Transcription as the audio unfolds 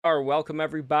Welcome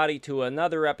everybody to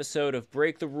another episode of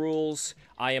Break the Rules.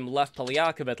 I am Lev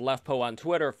Polyakov at LevPo on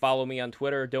Twitter. Follow me on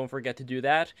Twitter. Don't forget to do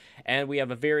that. And we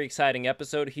have a very exciting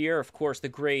episode here. Of course, the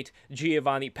great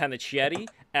Giovanni Panicietti,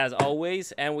 as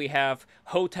always. And we have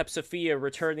Hotep Sophia,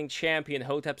 returning champion.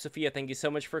 Hotep Sophia, thank you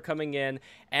so much for coming in.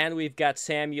 And we've got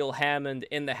Samuel Hammond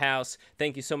in the house.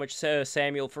 Thank you so much,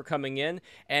 Samuel, for coming in.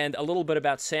 And a little bit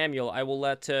about Samuel. I will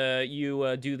let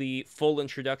you do the full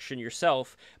introduction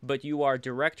yourself, but you are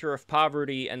Director of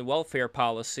Poverty and Welfare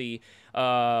Policy,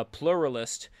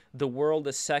 pluralist. The world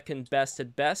is second best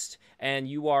at best, and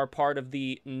you are part of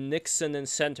the Nixon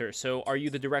Center. So, are you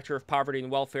the Director of Poverty and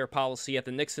Welfare Policy at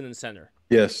the Nixon Center?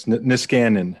 Yes,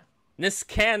 Niskanen.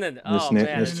 Niskanen. Oh man,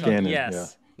 Niskanen.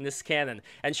 yes. Yeah. Niskanen.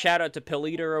 And shout out to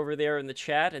Peter over there in the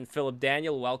chat, and Philip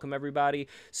Daniel. Welcome everybody.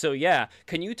 So yeah,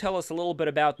 can you tell us a little bit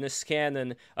about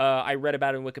Niskanen? I read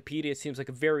about it in Wikipedia. It seems like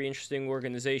a very interesting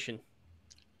organization.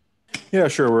 Yeah,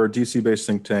 sure. We're a DC-based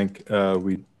think tank.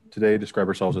 We today describe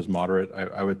ourselves as moderate.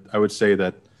 I would say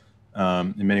that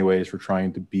in many ways we're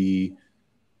trying to be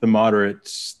the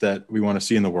moderates that we want to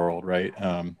see in the world. Right.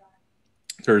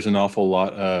 There's an awful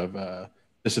lot of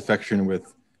disaffection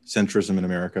with centrism in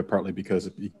America, partly because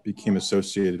it became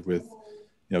associated with,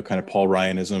 kind of Paul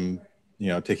Ryanism,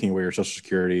 taking away your Social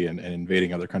Security and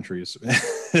invading other countries.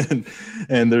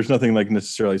 and there's nothing like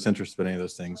necessarily centrist about any of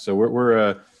those things. So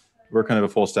we're kind of a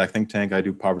full stack think tank. I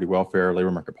do poverty, welfare,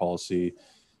 labor market policy,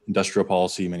 industrial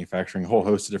policy, manufacturing, a whole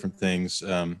host of different things.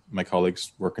 My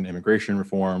colleagues work in immigration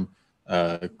reform,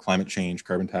 climate change,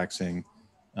 carbon taxing,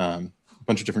 a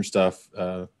bunch of different stuff.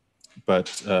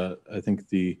 But I think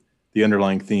the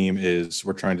underlying theme is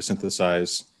we're trying to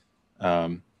synthesize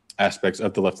aspects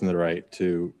of the left and the right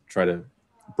to try to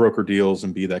broker deals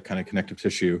and be that kind of connective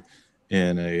tissue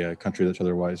in a country that's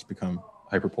otherwise become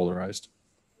hyperpolarized.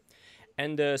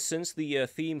 And since the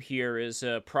theme here is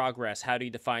progress, how do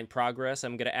you define progress?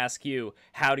 I'm going to ask you,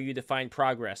 how do you define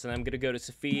progress? And I'm going to go to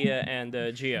Sophia and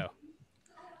Gio.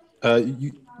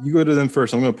 You go to them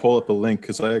first. I'm going to pull up a link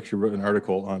because I actually wrote an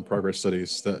article on progress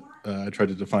studies that I tried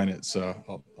to define it.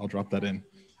 So I'll drop that in.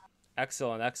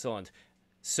 Excellent, excellent.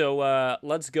 So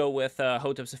let's go with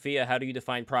Hotep Sophia. How do you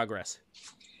define progress?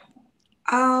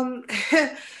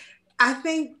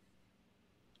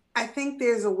 I think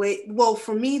there's a way. Well,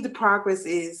 for me, the progress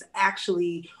is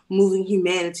actually moving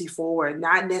humanity forward,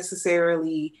 not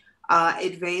necessarily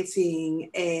advancing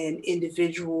an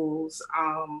individual's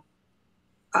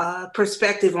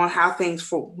perspective on how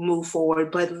things move forward,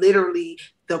 but literally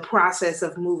the process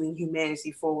of moving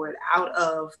humanity forward out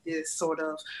of this sort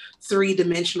of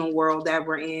three-dimensional world that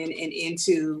we're in and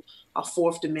into a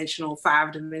fourth dimensional,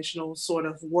 five-dimensional sort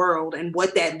of world, and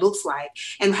what that looks like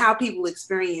and how people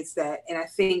experience that. And I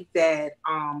think that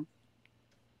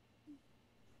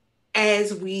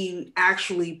as we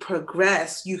actually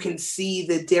progress, you can see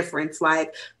the difference.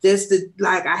 Like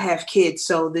I have kids,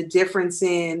 so the difference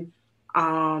in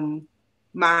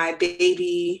my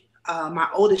baby, my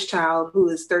oldest child, who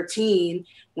is 13,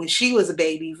 when she was a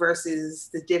baby versus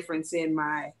the difference in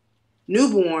my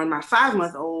newborn, my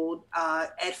 5-month-old,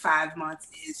 at 5 months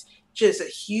is just a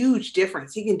huge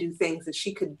difference. He can do things that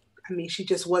she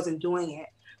just wasn't doing at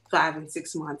 5 and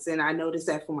 6 months. And I noticed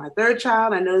that for my third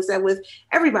child. I noticed that with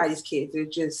everybody's kids. They're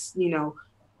just,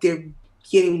 they're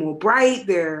getting more bright.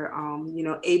 They're,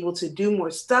 able to do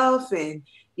more stuff, and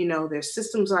their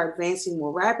systems are advancing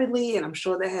more rapidly, and I'm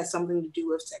sure that has something to do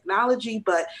with technology,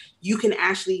 but you can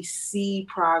actually see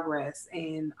progress,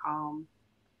 and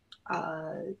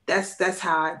that's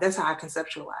how I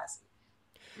conceptualize it.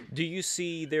 Do you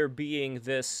see there being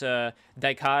this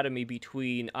dichotomy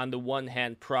between, on the one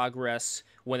hand, progress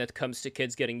when it comes to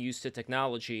kids getting used to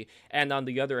technology, and on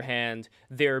the other hand,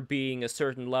 there being a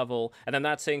certain level, and I'm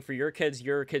not saying for your kids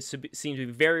seem to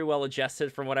be very well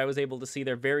adjusted from what I was able to see.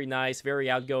 They're very nice, very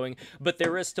outgoing, but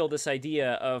there is still this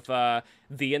idea of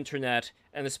the internet,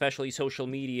 and especially social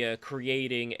media,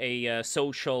 creating a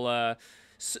social...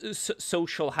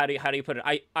 social, how do you put it,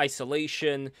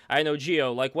 isolation. I know,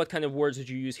 Gio, like, what kind of words would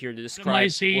you use here to describe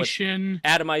atomization,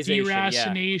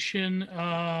 deracination?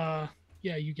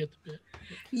 Yeah, you get the bit.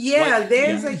 Yeah,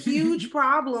 there's a huge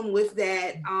problem with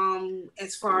that,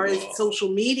 as far as social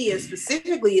media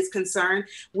specifically is concerned,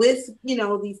 with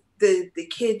the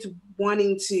kids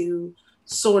wanting to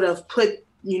sort of put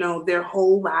their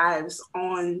whole lives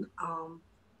on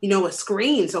a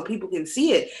screen so people can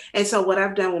see it. And so what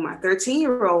I've done with my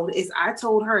 13-year-old is I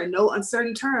told her in no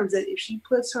uncertain terms that if she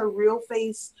puts her real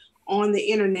face on the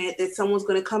internet that someone's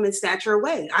going to come and snatch her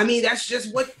away. I mean, that's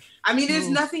just what, I mean, there's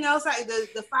nothing else.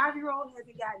 The 5-year-old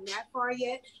hasn't gotten that far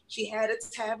yet. She had a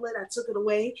tablet. I took it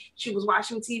away. She was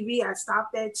watching TV. I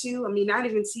stopped that too. I mean, not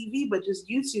even TV, but just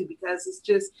YouTube, because it's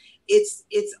just,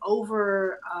 it's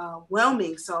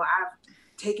overwhelming. So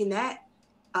I've taken that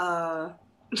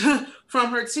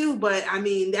from her too. But I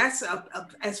mean, that's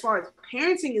as far as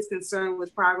parenting is concerned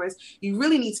with Progress, you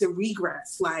really need to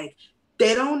regress. Like,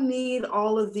 they don't need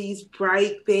all of these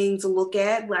bright things to look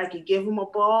at. Like, you give them a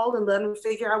ball and let them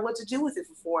figure out what to do with it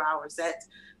for 4 hours. That's,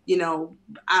 you know,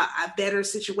 a better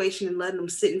situation than letting them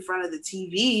sit in front of the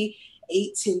TV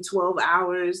 8, 10, 12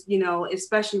 hours, you know,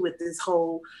 especially with this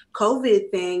whole COVID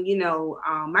thing. You know,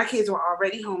 my kids were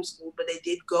already homeschooled, but they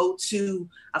did go to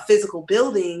a physical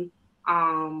building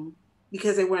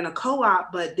because they were in a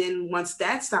co-op. But then once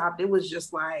that stopped, it was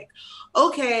just like,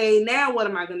 okay, now what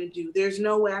am I going to do? There's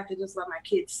no way I could just let my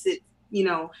kids sit, you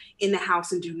know, in the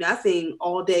house and do nothing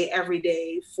all day, every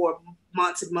day for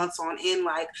months and months on end,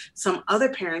 like some other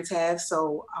parents have.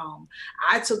 So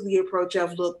I took the approach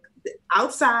of, look,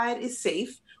 outside is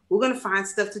safe. We're going to find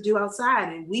stuff to do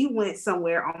outside. And we went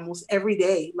somewhere almost every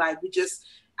day. Like,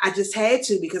 I just had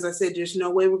to, because I said, there's no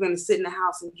way we're going to sit in the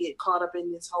house and get caught up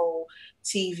in this whole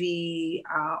TV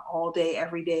all day,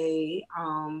 every day,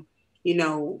 you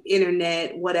know,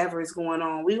 internet, whatever is going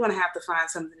on. We're going to have to find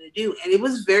something to do. And it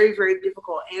was very, very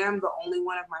difficult. And I'm the only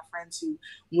one of my friends who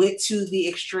went to the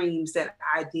extremes that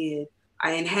I did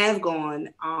and have gone.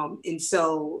 And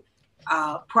so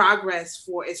progress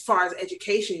for, as far as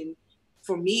education,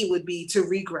 for me would be to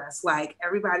regress. Like,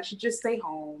 everybody should just stay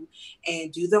home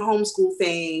and do the homeschool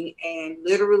thing and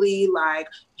literally like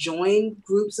join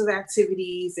groups of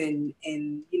activities and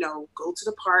you know, go to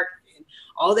the park and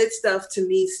all that stuff. To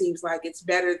me seems like it's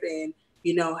better than,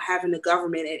 you know, having the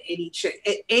government at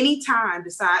any time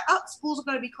decide, oh, schools are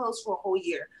going to be closed for a whole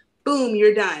year. Boom,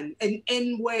 you're done.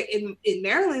 And where in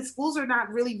Maryland, schools are not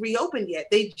really reopened yet.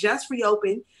 They just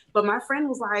reopened. But my friend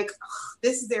was like,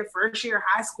 this is their first year of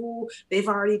high school. They've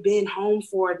already been home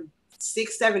for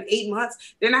 6, 7, 8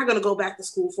 months. They're not going to go back to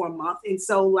school for a month. And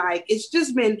so, like, it's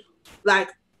just been like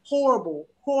horrible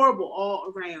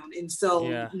all around. And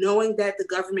so knowing that the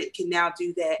government can now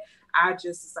do that, I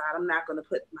just decided I'm not going to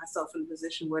put myself in a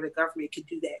position where the government could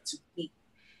do that to me.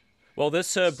 Well,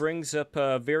 this brings up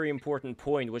a very important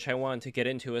point, which I wanted to get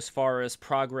into as far as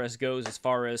progress goes, as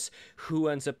far as who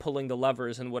ends up pulling the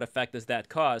levers and what effect does that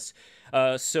cause.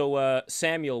 So,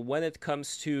 Samuel, when it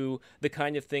comes to the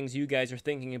kind of things you guys are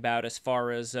thinking about as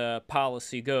far as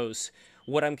policy goes,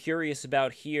 what I'm curious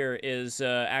about here is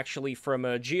actually from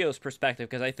Gio's perspective,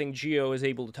 because I think Gio is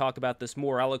able to talk about this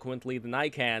more eloquently than I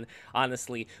can,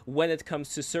 honestly, when it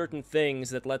comes to certain things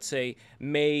that, let's say,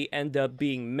 may end up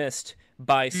being missed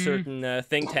by certain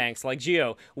think tanks. Like,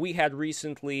 Gio, we had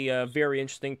recently a very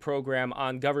interesting program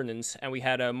on governance, and we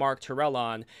had Mark Terrell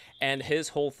on, and his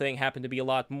whole thing happened to be a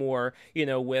lot more, you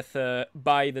know, with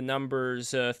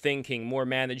by-the-numbers thinking, more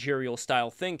managerial-style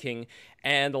thinking,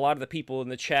 and a lot of the people in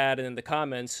the chat and in the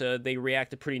comments, they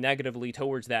reacted pretty negatively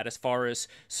towards that as far as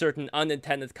certain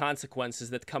unintended consequences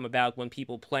that come about when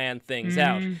people plan things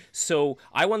out. So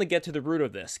I want to get to the root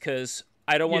of this, because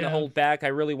I don't want to hold back. I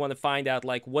really want to find out,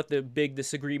 like, what the big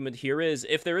disagreement here is.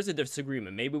 If there is a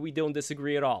disagreement, maybe we don't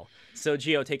disagree at all. So,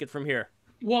 Gio, take it from here.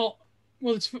 Well,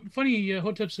 it's funny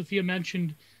Hotep Sophia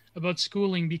mentioned about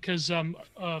schooling, because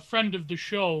a friend of the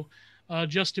show,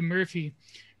 Justin Murphy,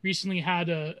 recently had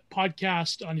a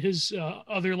podcast on his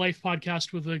Other Life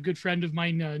podcast with a good friend of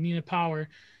mine, Nina Power.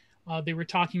 They were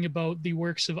talking about the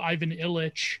works of Ivan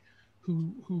Illich,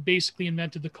 who basically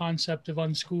invented the concept of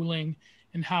unschooling,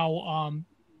 and how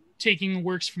taking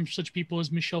works from such people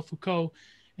as Michel Foucault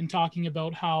and talking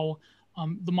about how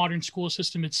the modern school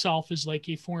system itself is like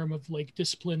a form of like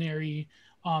disciplinary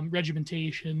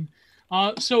regimentation.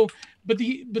 But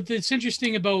it's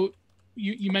interesting about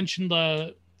you mentioned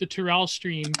the Terrell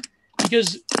stream,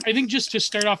 because I think, just to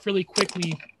start off really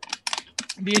quickly,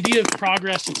 the idea of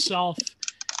progress itself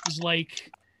is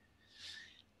like,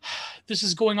 this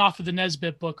is going off of the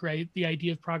Nesbitt book, right? The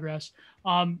idea of progress.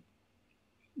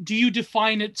 Do you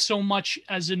define it so much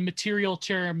as in material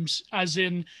terms, as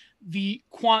in the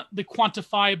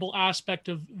quantifiable aspect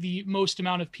of the most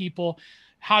amount of people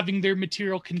having their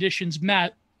material conditions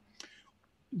met?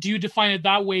 Do you define it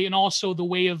that way, and also the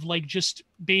way of like just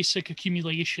basic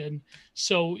accumulation?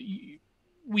 So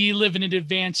we live in an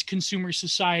advanced consumer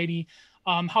society.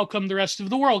 How come the rest of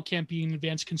the world can't be an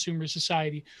advanced consumer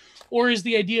society? Or is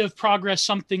the idea of progress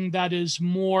something that is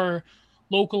more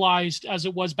localized, as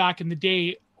it was back in the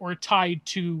day, or tied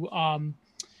to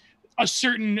a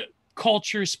certain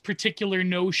culture's particular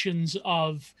notions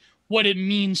of what it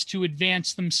means to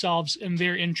advance themselves and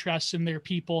their interests and their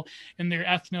people and their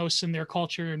ethnos and their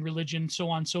culture and religion, so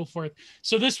on and so forth.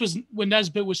 So this was what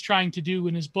Nesbitt was trying to do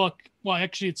in his book. Well,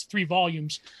 actually, it's 3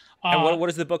 volumes. And what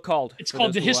is the book called? It's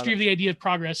called The History of the Idea of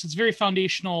Progress. It's very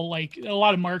foundational. Like, a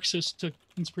lot of Marxists took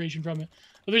inspiration from it.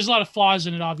 But there's a lot of flaws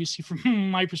in it, obviously,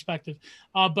 from my perspective.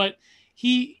 But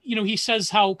he says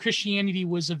how Christianity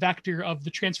was a vector of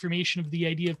the transformation of the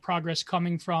idea of progress,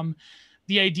 coming from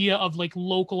the idea of like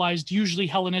localized, usually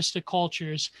Hellenistic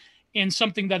cultures, and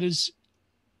something that is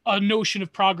a notion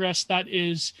of progress that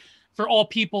is for all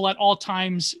people at all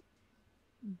times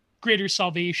greater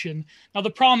salvation. Now, the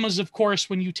problem is, of course,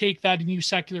 when you take that and you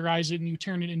secularize it and you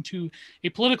turn it into a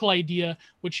political idea,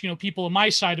 which, people on my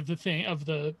side of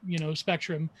the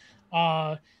spectrum,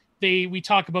 we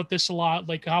talk about this a lot,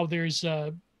 like how there's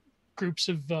groups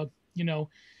of,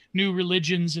 new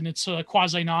religions, and it's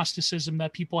quasi-Gnosticism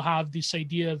that people have this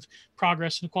idea of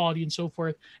progress and equality and so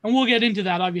forth. And we'll get into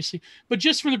that, obviously. But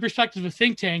just from the perspective of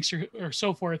think tanks or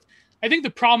so forth, I think the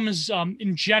problem is,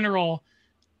 in general,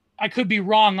 I could be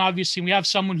wrong, obviously. We have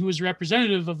someone who is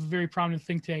representative of a very prominent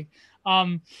think tank.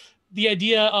 The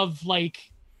idea of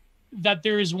like that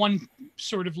there is one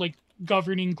sort of like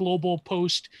governing global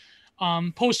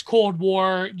post-Cold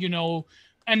War,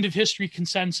 end of history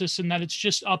consensus, and that it's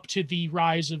just up to the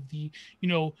rise of the,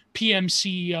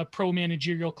 PMC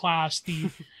pro-managerial class,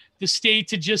 the state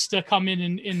to just come in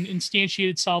and instantiate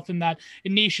itself, and that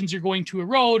nations are going to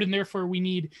erode, and therefore we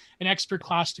need an expert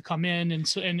class to come in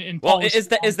and well, is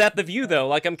that the view though?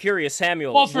 Like, I'm curious,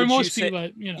 Samuel. Well, for most people,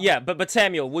 yeah, but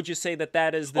Samuel, would you say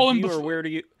that is the view, or where do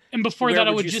you? And before that,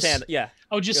 I would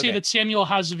just say that Samuel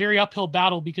has a very uphill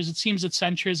battle, because it seems that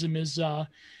centrism is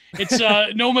it's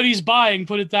nobody's buying,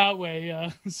 put it that way.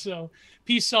 So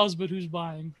peace sells, but who's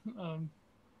buying?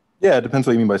 Yeah, it depends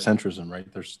what you mean by centrism, right?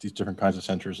 There's these different kinds of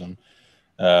centrism.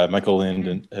 Michael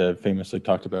Lind famously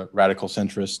talked about radical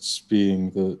centrists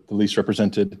being the least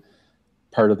represented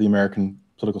part of the American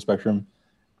political spectrum.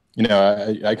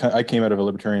 I came out of a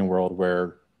libertarian world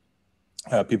where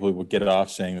people would get off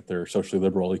saying that they're socially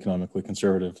liberal, economically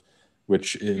conservative,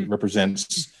 which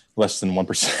represents less than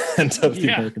 1% of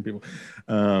the American people.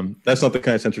 That's not the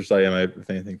kind of centrist I am. I, if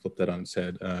anything, flip that on its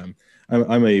head.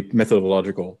 I'm a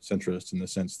methodological centrist in the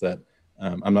sense that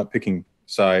I'm not picking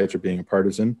sides or being a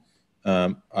partisan.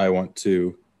 I want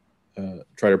to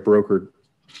try to broker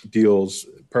deals,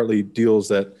 partly deals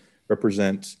that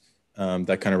represent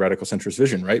that kind of radical centrist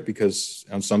vision, right? Because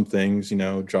on some things,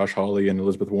 Josh Hawley and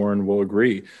Elizabeth Warren will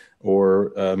agree,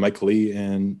 or Mike Lee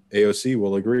and AOC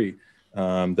will agree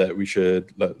that we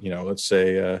should, let's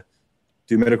say,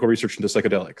 do medical research into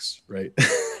psychedelics, right?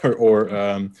 or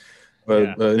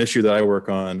an issue that I work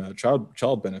on,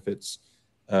 child benefits.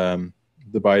 The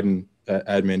Biden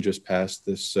admin just passed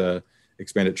this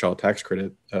expanded child tax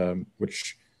credit,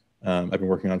 which I've been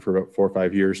working on for about 4 or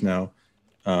 5 years now.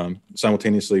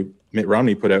 Simultaneously, Mitt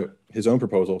Romney put out his own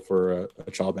proposal for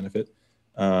a child benefit,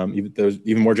 that was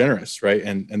even more generous, right?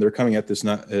 And they're coming at this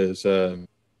not as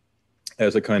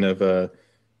a kind of a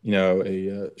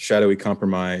shadowy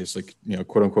compromise, like,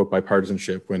 quote unquote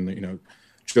bipartisanship, when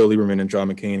Joe Lieberman and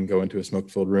John McCain go into a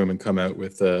smoke-filled room and come out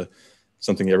with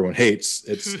something everyone hates.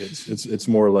 It's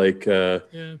more like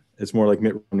it's more like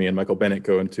Mitt Romney and Michael Bennett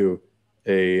go into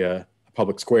a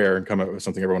public square and come out with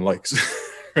something everyone likes,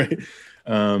 right?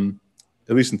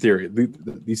 At least in theory,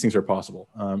 these things are possible,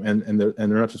 and they're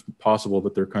not just possible,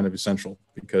 but they're kind of essential,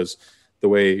 because the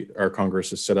way our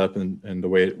Congress is set up and the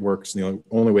way it works, and the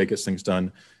only way it gets things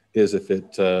done is if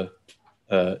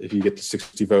you get to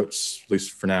 60 votes, at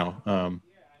least for now.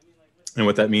 And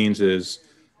what that means is,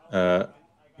 there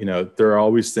are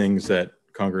always things that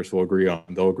Congress will agree on.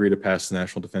 They'll agree to pass the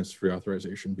National Defense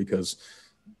Reauthorization because,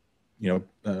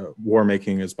 war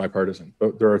making is bipartisan.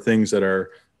 But there are things that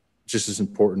are just as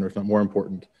important, or if not more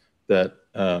important, that,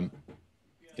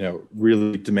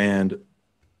 really demand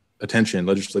attention,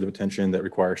 legislative attention, that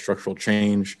require structural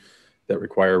change, that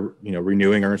require,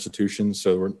 renewing our institutions.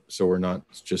 So we're not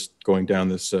just going down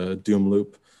this doom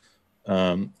loop.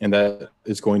 And that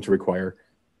is going to require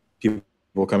people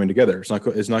coming together.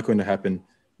 It's not going to happen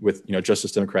with,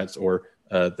 Justice Democrats or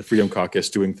the Freedom Caucus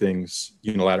doing things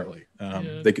unilaterally.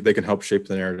 They can help shape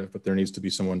the narrative, but there needs to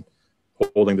be someone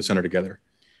holding the center together.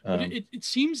 But it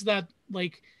seems that,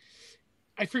 like,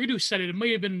 I forget who said it. It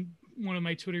may have been one of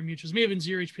my Twitter mutuals. It may have been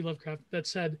Zero HP Lovecraft that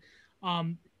said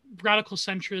radical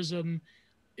centrism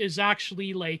is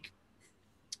actually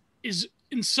is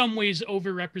in some ways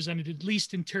overrepresented, at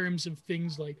least in terms of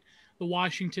things like the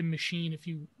Washington machine, if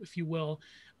you will,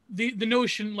 the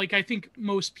notion, like, I think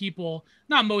most people,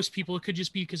 not most people, it could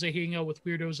just be because I hang out with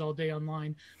weirdos all day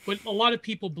online, but a lot of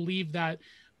people believe that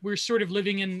we're sort of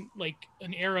living in like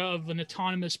an era of an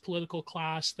autonomous political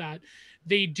class, that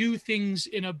they do things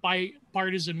in a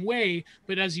bipartisan way,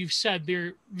 but as you've said,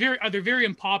 they're very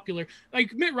unpopular.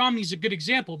 Like Mitt Romney's a good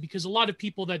example, because a lot of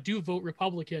people that do vote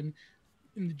Republican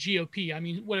in the GOP, I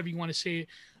mean, whatever you want to say,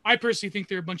 I personally think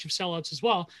they're a bunch of sellouts as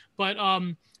well, but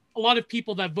a lot of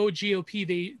people that vote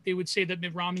GOP, they would say that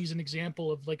Mitt Romney's an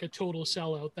example of like a total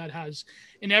sellout that has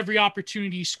in every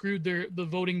opportunity screwed the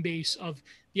voting base of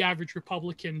the average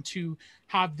Republican to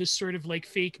have this sort of like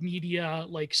fake media,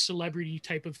 like celebrity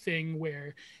type of thing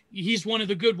where he's one of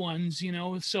the good ones, you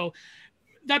know? So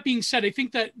that being said, I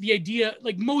think that the idea,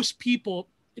 like most people,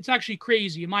 it's actually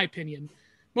crazy in my opinion.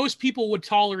 Most people would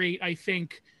tolerate, I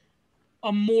think,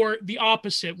 the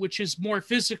opposite, which is more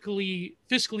fiscally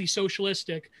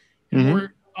socialistic and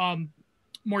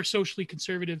more socially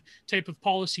conservative type of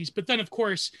policies. But then, of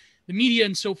course, the media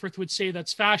and so forth would say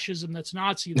that's fascism, that's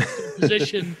Nazi, that's their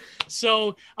position.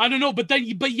 So I don't know, but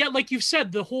yet, like you've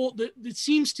said, it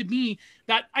seems to me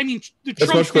that, I mean, that's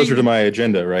Trump much closer to my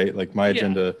agenda, right? Like my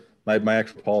agenda, my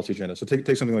actual policy agenda. So take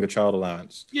something like a child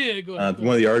allowance. Yeah, go ahead.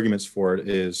 One of the arguments for it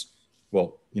is,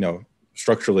 well, you know,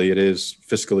 structurally it is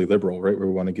fiscally liberal, right? Where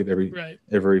we want to give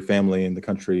every family in the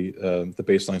country the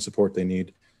baseline support they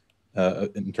need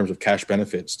in terms of cash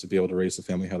benefits to be able to raise the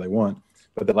family how they want.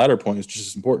 But the latter point is just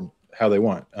as important, how they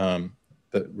want.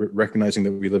 That recognizing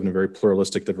that we live in a very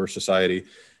pluralistic, diverse society,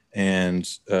 and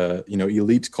you know,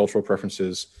 elite cultural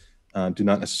preferences do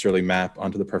not necessarily map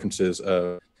onto the preferences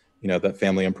of, you know, that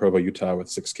family in Provo, Utah with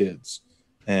 6 kids.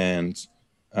 And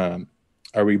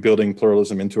are we building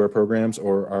pluralism into our programs,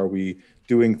 or are we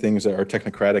doing things that are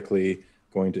technocratically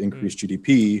going to increase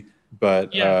GDP,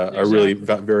 but are really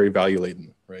very value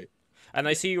laden, right? And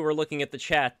I see you were looking at the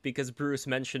chat because Bruce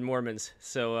mentioned Mormons.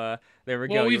 So there we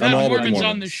go. Well, we've had Mormons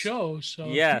on the show, so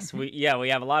yes, we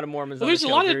have a lot of Mormons. Well, on the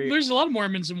show. There's a lot of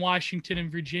Mormons in Washington and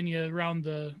Virginia around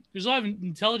there's a lot of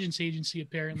intelligence agency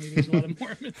apparently. There's a lot of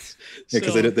Mormons. Yeah,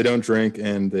 because they don't drink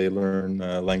and they learn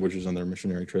languages on their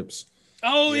missionary trips.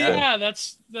 Oh yeah,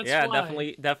 that's yeah,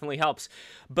 why. definitely helps.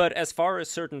 But as far as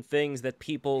certain things that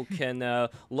people can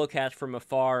look at from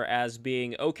afar as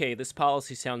being, okay, this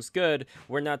policy sounds good,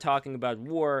 we're not talking about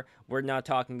war, we're not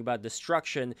talking about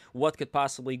destruction, what could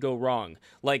possibly go wrong?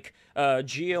 Like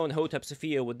Gio and Hotep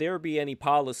Sophia, would there be any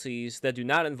policies that do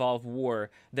not involve war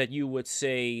that you would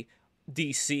say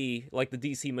DC, like the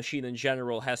DC machine in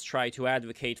general, has tried to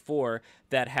advocate for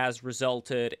that has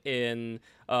resulted in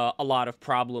a lot of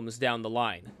problems down the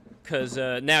line? Because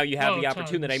now you have the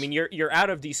opportunity. Tons. I mean, you're out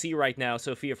of DC right now,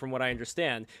 Sophia, from what I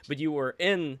understand, but you were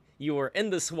in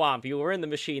the swamp, you were in the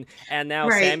machine, and now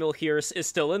Samuel here is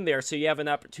still in there, so you have an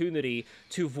opportunity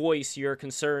to voice your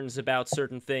concerns about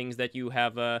certain things that you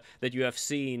have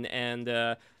seen, and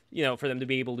you know, for them to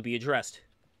be able to be addressed.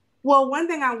 Well, one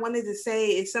thing I wanted to say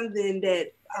is something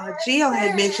that Gio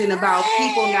had mentioned about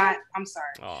people not. I'm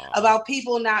sorry. About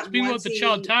people not Speaking wanting about the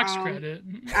child tax credit.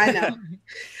 I know.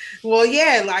 Well,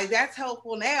 yeah, like that's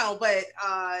helpful now, but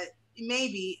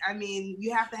maybe. I mean,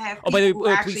 you have to have. Oh, by the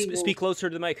way, please speak closer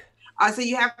to the mic. So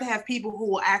you have to have people who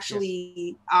will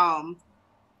actually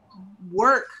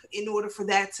work in order for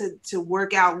that to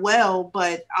work out well.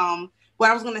 But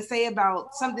what I was going to say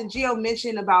about something Gio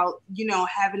mentioned about, you know,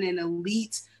 having an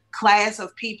elite class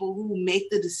of people who make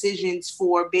the decisions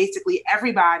for basically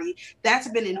everybody, that's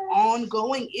been an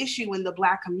ongoing issue in the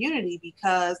Black community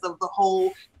because of the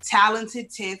whole talented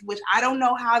 10th, which I don't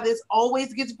know how this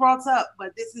always gets brought up,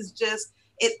 but this is just,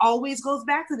 it always goes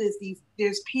back to this.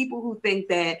 There's people who think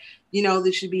that, you know,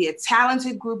 there should be a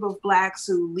talented group of Blacks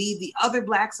who lead the other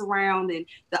Blacks around, and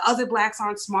the other Blacks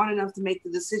aren't smart enough to make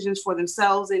the decisions for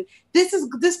themselves. And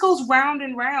this goes round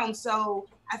and round. So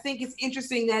I think it's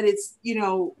interesting that it's, you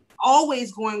know,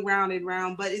 always going round and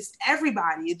round, but it's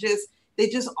everybody. They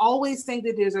just always think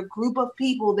that there's a group of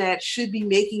people that should be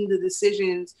making the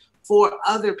decisions for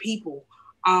other people.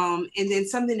 And then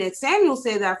something that Samuel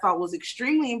said that I thought was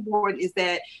extremely important is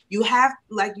that you have,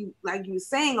 like you were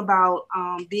saying about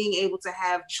being able to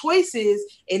have choices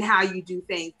in how you do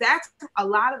things. That's a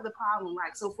lot of the problem.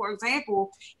 Like, so for example,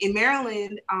 in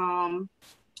Maryland,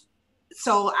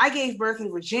 so I gave birth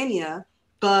in Virginia,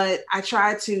 but I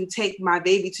tried to take my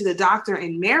baby to the doctor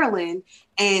in Maryland.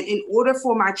 And in order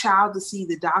for my child to see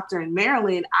the doctor in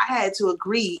Maryland, I had to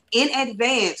agree in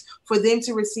advance for them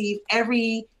to receive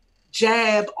every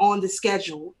jab on the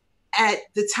schedule at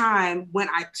the time when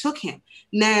I took him.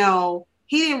 Now,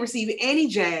 he didn't receive any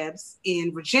jabs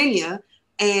in Virginia,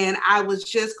 And I was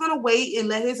just going to wait and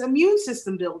let his immune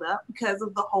system build up because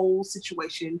of the whole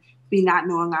situation, me not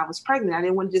knowing I was pregnant. I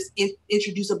didn't want to just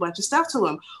introduce a bunch of stuff to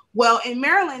him. Well, in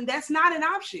Maryland, that's not an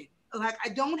option. Like, I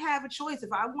don't have a choice.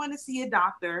 If I want to see a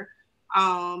doctor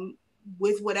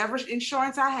with whatever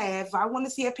insurance I have, if I want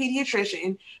to see a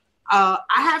pediatrician, I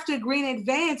have to agree in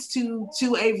advance to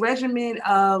a regimen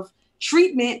of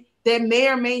treatment that may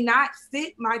or may not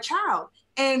fit my child.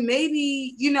 And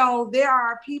maybe, you know, there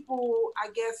are people, I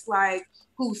guess, like,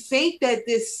 who think that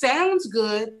this sounds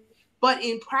good, but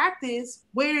in practice,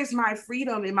 where is my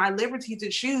freedom and my liberty to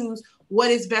choose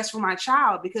what is best for my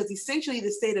child? Because essentially the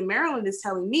state of Maryland is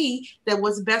telling me that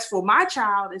what's best for my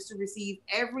child is to receive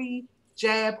every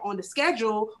jab on the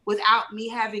schedule without me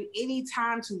having any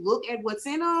time to look at what's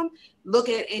in them, look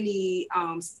at any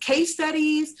case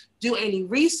studies, do any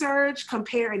research,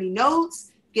 compare any notes,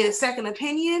 get a second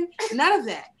opinion, none of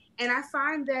that. And I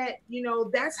find that, you know,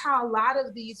 that's how a lot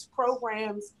of these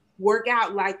programs work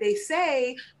out. Like, they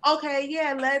say, okay,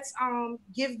 yeah, let's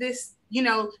give this, you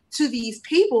know, to these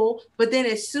people. But then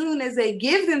as soon as they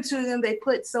give them to them, they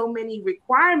put so many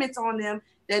requirements on them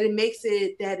that it makes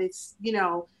it that it's, you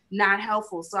know, not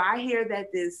helpful. So I hear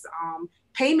that this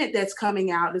payment that's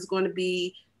coming out is going to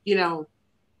be, you know,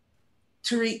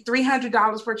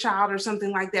 $300 per child or something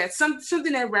like that.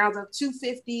 Something that rounds up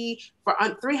 $250 for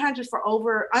 $300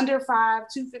 for under 5,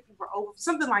 $250 for over,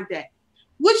 something like that,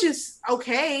 which is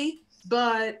okay.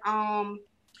 But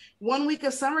 1 week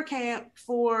of summer camp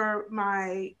for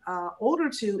my older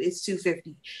two is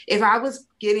 $250. If I was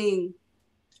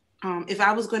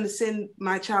going to send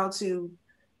my child to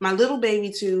my little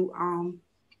baby to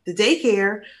the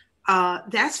daycare,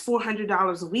 that's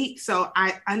 $400 a week. So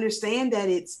I understand that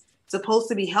it's supposed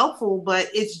to be helpful, but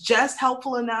it's just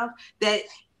helpful enough that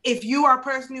if you are a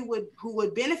person who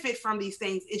would benefit from these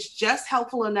things, it's just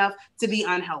helpful enough to be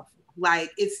unhelpful.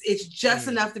 Like, it's just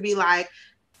enough to be like,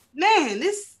 man,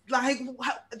 this, like,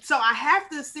 so I have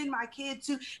to send my kid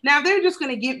to, now they're just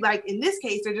going to give, like, in this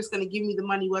case, they're just going to give me the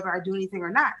money whether I do anything or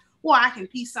not. Well, I can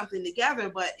piece something together,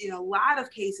 but in a lot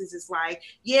of cases, it's like,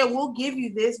 yeah, we'll give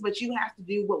you this, but you have to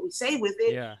do what we say with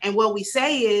it. Yeah. And what we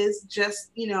say is just,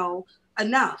 you know,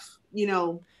 enough, you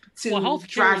know, to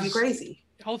drive you crazy.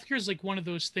 Healthcare is like one of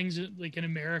those things that, like, in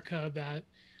America that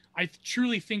I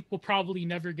truly think will probably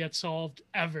never get solved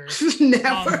ever.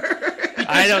 Never.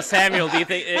 I know, Samuel. Do you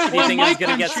think it's going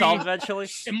to get solved eventually?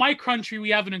 In my country, we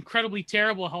have an incredibly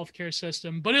terrible healthcare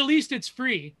system, but at least it's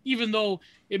free, even though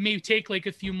it may take like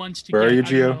a few months to get. Where are you,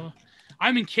 Gio?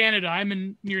 I'm in Canada.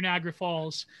 I'm near Niagara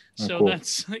Falls. So cool.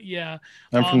 That's, yeah.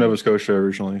 I'm from Nova Scotia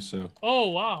originally, so. Oh,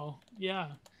 wow. Yeah.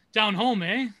 Down home,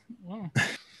 eh? Wow.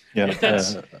 Yeah.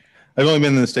 I've only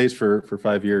been in the States for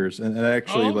 5 years. And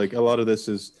actually, like, a lot of this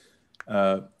is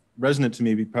resonant to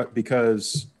me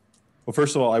because, well,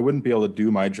 first of all, I wouldn't be able to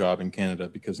do my job in Canada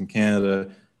because in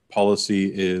Canada, policy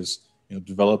is, you know,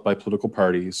 developed by political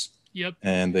parties. Yep.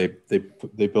 And they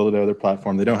build it out of their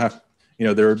platform. They don't have, you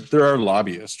know, there are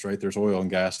lobbyists, right? There's oil and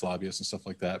gas lobbyists and stuff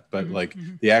like that. But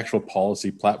the actual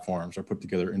policy platforms are put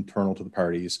together internal to the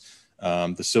parties.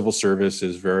 The civil service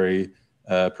is very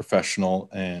professional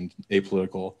and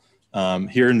apolitical.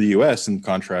 Here in the U.S., in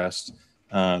contrast,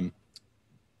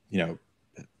 you know,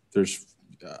 there's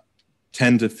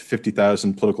 10 to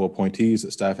 50,000 political appointees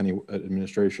that staff any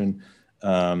administration.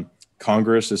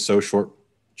 Congress is so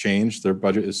short-changed. Their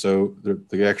budget is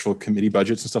the actual committee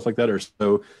budgets and stuff like that are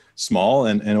so small.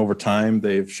 And over time,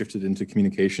 they've shifted into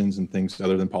communications and things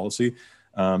other than policy.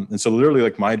 And so literally,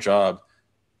 like, my job,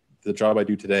 the job I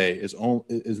do today is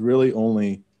really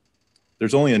only,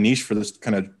 there's only a niche for this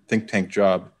kind of think tank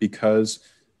job because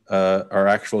our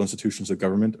actual institutions of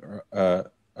government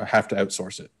have to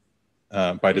outsource it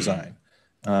by design.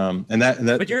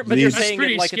 But you're saying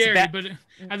pretty it like scary, it's bad. But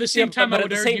at the same time, but at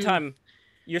the same time,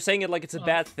 you're saying it like it's a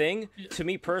bad thing. To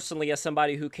me personally, as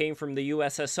somebody who came from the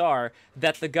USSR,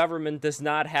 that the government does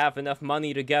not have enough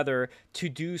money together to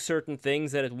do certain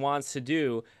things that it wants to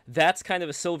do, that's kind of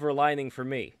a silver lining for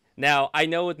me. Now, I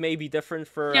know it may be different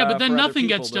for but then nothing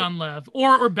people, gets done, Lev,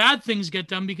 or bad things get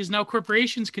done because now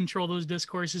corporations control those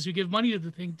discourses who give money to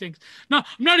the think tanks. No, I'm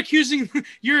not accusing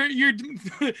you're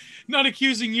not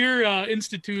accusing your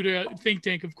institute think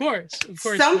tank, of course.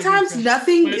 Sometimes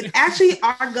nothing. Actually,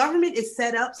 our government is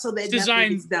set up so that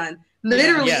nothing is done.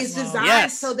 Literally, it's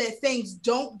designed so that things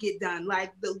don't get done.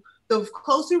 Like the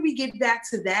closer we get back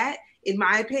to that, in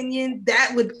my opinion,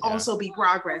 that would also be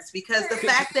progress, because the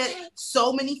fact that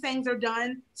so many things are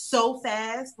done so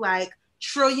fast, like $1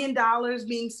 trillion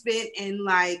being spent in,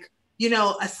 like, you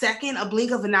know, a blink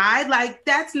of an eye, like,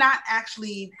 that's not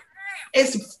actually,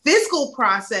 it's fiscal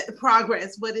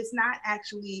progress, but it's not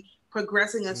actually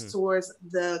progressing us towards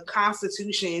the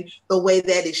Constitution the way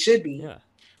that it should be. Yeah.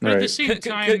 But at the same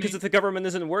time, because if the government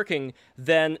isn't working,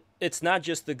 then it's not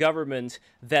just the government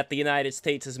that the United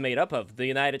States is made up of. The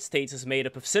United States is made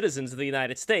up of citizens of the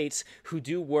United States who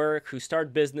do work, who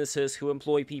start businesses, who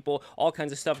employ people. All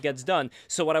kinds of stuff gets done.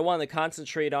 So what I want to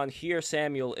concentrate on here,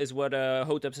 Samuel, is what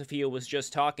Hotep Sophia was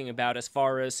just talking about, as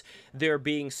far as there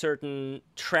being certain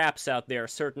traps out there,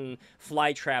 certain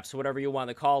fly traps, whatever you want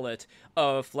to call it,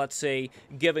 of, let's say,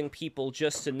 giving people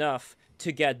just enough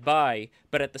to get by,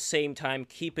 but at the same time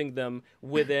keeping them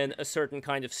within a certain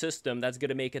kind of system that's going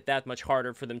to make it that much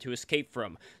harder for them to escape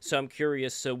from. So I'm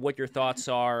curious what your thoughts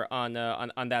are on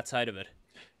that side of it.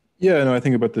 Yeah, no, I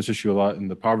think about this issue a lot in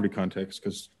the poverty context,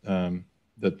 because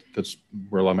that's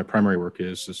where a lot of my primary work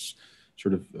is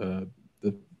sort of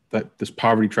this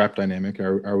poverty trap dynamic.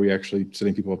 Are we actually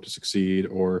setting people up to succeed,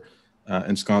 or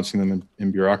ensconcing them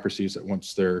in bureaucracies that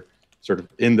once they're sort of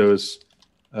in those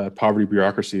poverty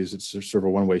bureaucracies, it's sort of a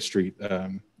one-way street.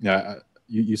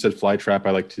 You said fly trap.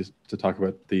 I like to talk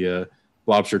about the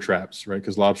lobster traps, right?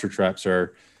 Because lobster traps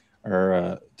are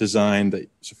designed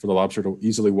for the lobster to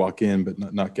easily walk in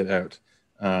but not get out.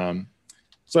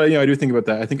 So I do think about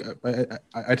that. I think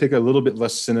I take a little bit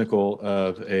less cynical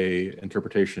of a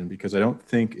interpretation, because I don't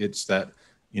think it's that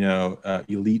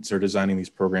elites are designing these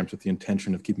programs with the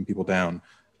intention of keeping people down.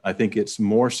 I think it's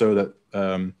more so that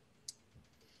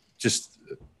just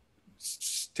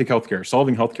take healthcare.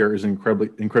 Solving healthcare is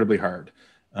incredibly hard.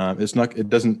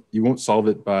 You won't solve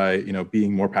it by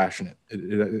being more passionate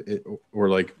or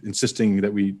like insisting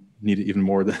that we need it even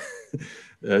more than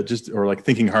or like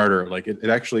thinking harder. Like it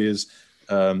actually is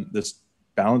this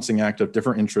balancing act of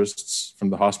different interests, from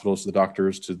the hospitals to the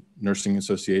doctors to nursing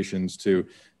associations to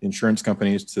the insurance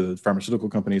companies to the pharmaceutical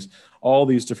companies. All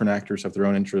these different actors have their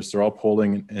own interests. They're all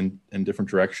pulling in different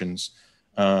directions.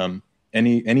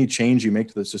 Any change you make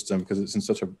to the system, because it's in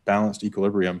such a balanced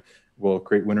equilibrium, will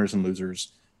create winners and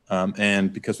losers.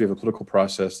 And because we have a political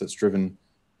process that's driven,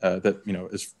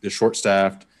 is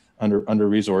short-staffed,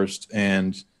 under-resourced,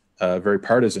 and very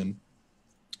partisan,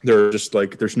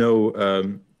 there's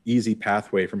no easy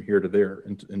pathway from here to there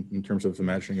in terms of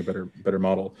imagining a better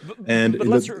model.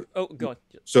 Go on.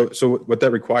 So what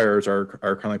that requires are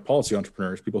kind of like policy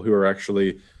entrepreneurs, people who are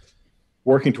actually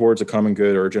working towards a common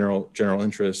good or a general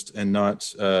interest, and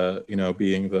not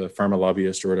being the pharma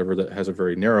lobbyist or whatever that has a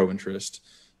very narrow interest.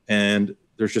 And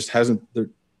there just aren't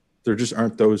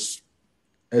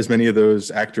as many of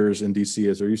those actors in DC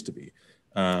as there used to be.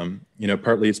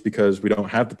 Partly it's because we don't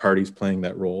have the parties playing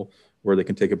that role where they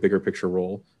can take a bigger picture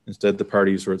role. Instead, the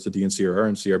parties, whether it's the DNC or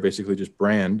RNC, are basically just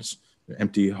brands,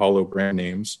 empty, hollow brand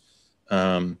names. We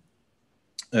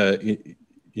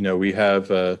have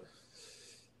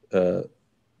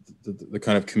the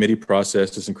kind of committee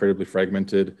process is incredibly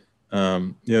fragmented.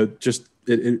 A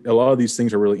lot of these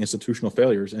things are really institutional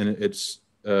failures, and it's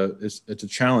a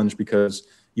challenge because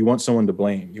you want someone to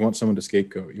blame, you want someone to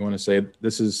scapegoat, you want to say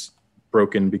this is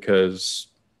broken because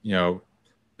Bill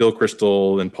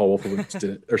Kristol and Paul Wolfowitz did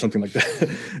it or something like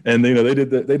that, and they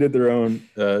did their own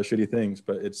shitty things,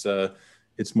 but it's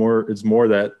more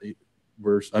that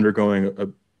we're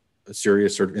undergoing a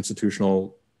serious sort of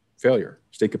institutional failure,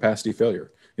 state capacity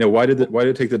failure. Why did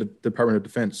it take the Department of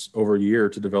Defense over a year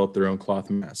to develop their own cloth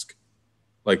mask?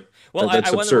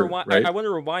 That's absurd, right? I want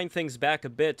to rewind things back a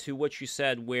bit to what you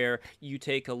said, where you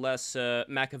take a less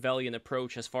Machiavellian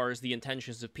approach as far as the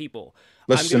intentions of people.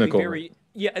 Less cynical.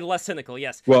 Less cynical.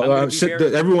 Yes. Well,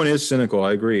 everyone is cynical.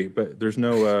 I agree, but there's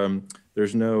no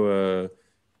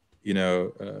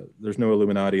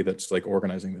Illuminati that's like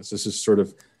organizing this. This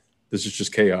is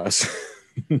just chaos.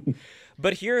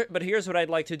 But here's what I'd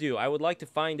like to do. I would like to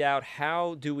find out,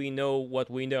 how do we know what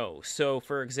we know? So,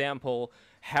 for example,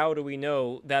 how do we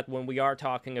know that when we are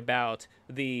talking about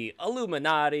the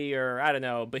Illuminati, or I don't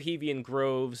know, Bohemian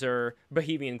Grove, or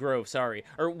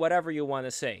whatever you want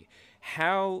to say,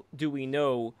 how do we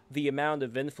know the amount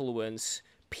of influence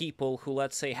people who,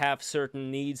 let's say, have certain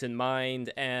needs in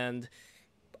mind and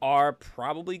are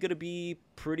probably going to be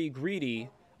pretty greedy?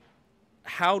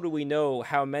 How do we know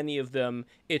how many of them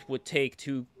it would take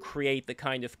to create the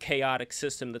kind of chaotic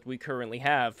system that we currently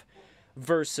have,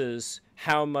 versus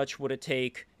how much would it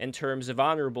take in terms of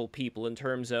honorable people, in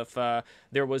terms of,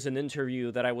 there was an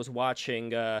interview that I was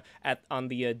watching on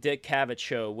the Dick Cavett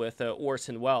show with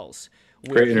Orson Welles.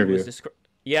 Great interview.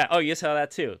 Yeah. Oh, you saw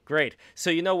that too. Great.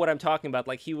 So you know what I'm talking about.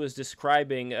 Like, he was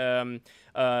describing,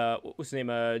 what was his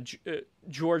name?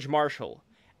 George Marshall.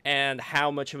 and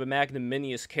how much of a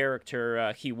magnanimous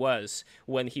character he was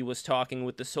when he was talking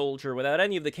with the soldier without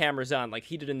any of the cameras on. Like,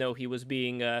 he didn't know he was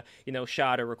being,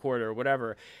 shot or recorded or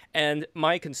whatever. And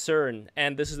my concern,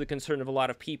 and this is the concern of a lot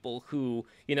of people who,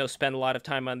 spend a lot of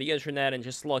time on the internet and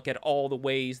just look at all the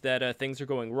ways that things are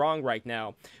going wrong right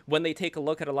now, when they take a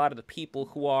look at a lot of the people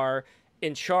who are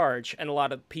in charge and a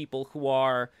lot of people who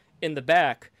are in the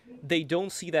back, they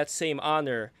don't see that same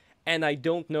honor. And I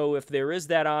don't know if there is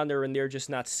that honor and they're just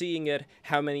not seeing it,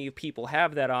 how many people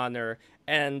have that honor,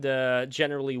 and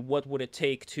generally what would it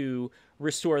take to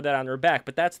restore that honor back.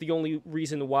 But that's the only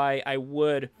reason why I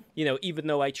would, even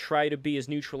though I try to be as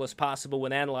neutral as possible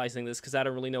when analyzing this, because I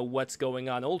don't really know what's going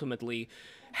on ultimately,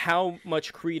 how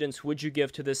much credence would you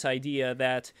give to this idea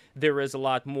that there is a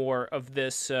lot more of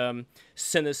this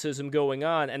cynicism going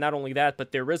on? And not only that,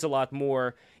 but there is a lot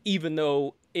more, even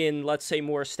though in, let's say,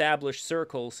 more established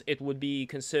circles, it would be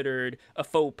considered a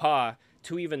faux pas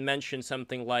to even mention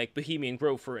something like Bohemian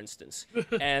Grove, for instance.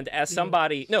 And as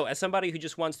somebody who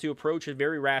just wants to approach it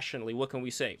very rationally, what can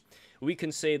we say? We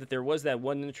can say that there was that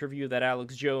one interview that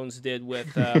Alex Jones did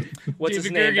with what's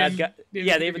his name? That guy,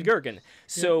 David Gergen.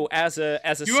 So as a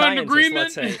scientist,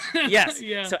 let's say, yes.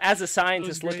 Yeah. So as a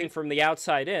scientist looking from the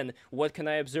outside in, what can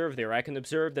I observe there? I can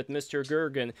observe that Mr.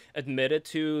 Gergen admitted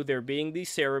to there being these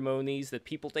ceremonies that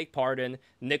people take part in.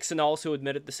 Nixon also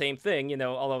admitted the same thing,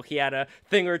 although he had a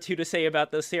thing or two to say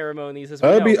about those ceremonies as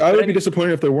well. I would be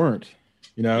disappointed if there weren't.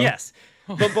 Yes.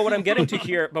 But what I'm getting to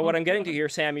here,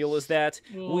 Samuel, is that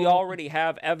we already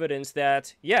have evidence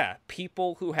that,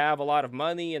 people who have a lot of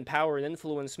money and power and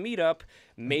influence meet up.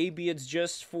 Maybe it's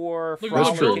just for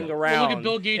frolicking around. Look at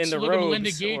Bill Gates. In the look at robes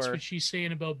Melinda Gates, what she's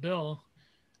saying about Bill.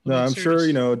 No, I'm sure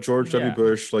George W.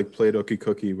 Bush played Ookie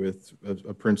Cookie with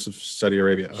a prince of Saudi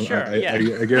Arabia. Sure, I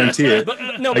guarantee it. I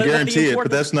guarantee it. But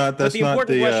that's not the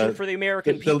question for the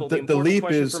American people. The important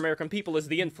question for American people is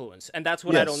the influence, and that's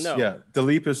what I don't know. Yeah, the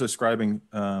leap is ascribing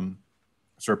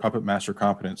sort of puppet master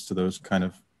competence to those kind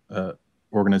of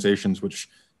organizations, which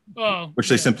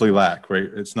they simply lack. Right?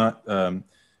 It's not.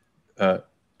 I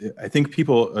think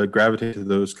people gravitate to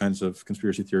those kinds of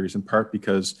conspiracy theories in part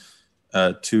because.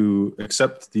 To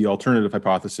accept the alternative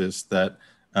hypothesis that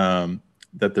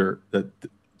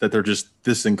they're just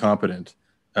this incompetent,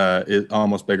 it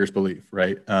almost beggars belief,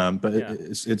 right? But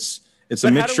it's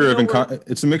a mixture of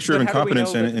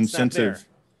incompetence and incentive.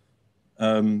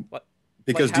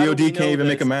 Because DOD can't even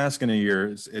make a mask in a year.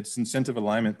 It's incentive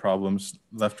alignment problems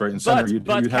left, right, and center.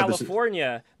 But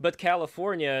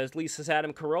California, at least as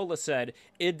Adam Carolla said,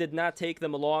 it did not take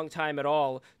them a long time at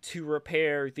all to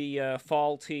repair the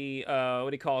faulty,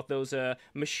 those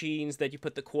machines that you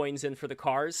put the coins in for the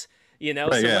cars. When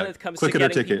it comes to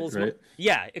getting people's money,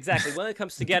 exactly. When it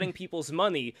comes to getting people's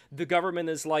money, the government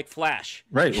is like Flash.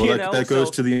 Right. Well, that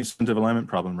goes to the incentive alignment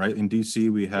problem, right? In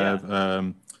DC, we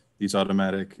have these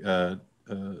automatic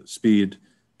speed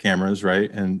cameras,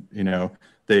 right? And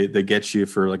they get you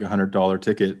for like $100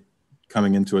 ticket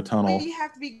coming into a tunnel. Where you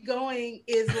have to be going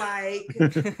is like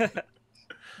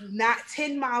not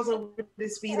 10 miles over the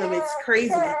speed limit. It's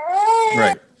crazy.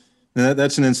 Right. And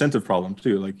that's an incentive problem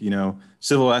too. Like,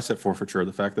 civil asset forfeiture,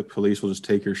 the fact that police will just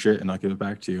take your shit and not give it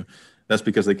back to you. That's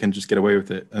because they can just get away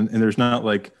with it. And there's not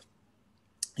like,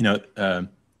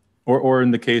 or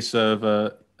in the case of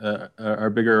our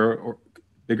bigger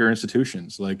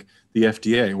institutions like the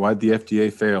FDA. Why'd the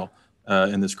FDA fail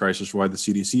in this crisis? Why'd the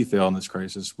CDC fail in this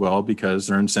crisis? Well, because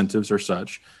their incentives are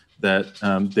such that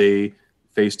they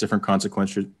face different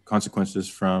consequences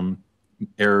from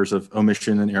errors of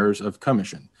omission and errors of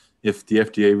commission. If the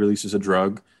FDA releases a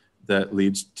drug that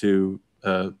leads to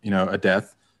a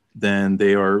death, then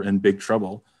they are in big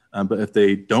trouble. But if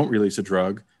they don't release a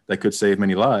drug that could save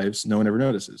many lives, no one ever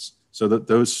notices. So that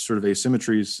those sort of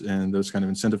asymmetries and those kind of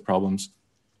incentive problems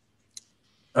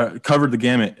covered the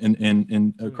gamut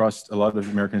in across a lot of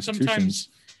American institutions.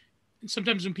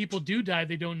 Sometimes when people do die,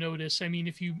 they don't notice. I mean,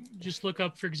 if you just look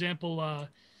up, for example, what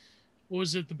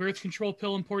was it, the birth control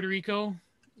pill in Puerto Rico?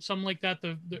 Something like that,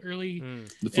 the early...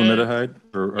 The formaldehyde?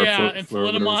 And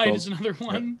thalidomide is another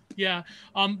one. Yeah.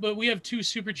 But we have 2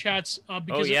 super chats.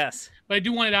 Because but I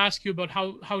do want to ask you about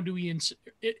how do we...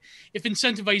 if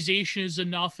incentivization is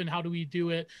enough and how do we do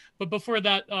it. But before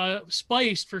that,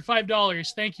 Spiced for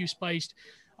 $5. Thank you, Spiced.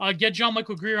 Get John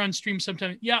Michael Greer on stream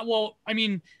sometime. Yeah, well, I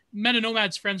mean, Men of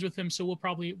Nomad's friends with him, so we're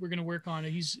going to work on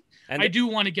it. I do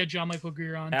want to get John Michael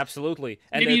Greer on. Absolutely.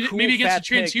 And maybe against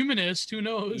a transhumanist, who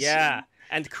knows? Yeah.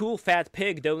 And Cool Fat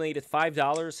Pig donated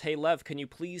 $5. Hey, Lev, can you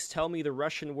please tell me the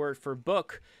Russian word for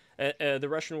book? The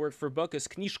Russian word for book is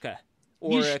knizhka,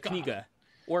 or kniga,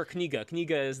 or Kniga.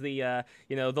 Kniga is the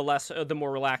the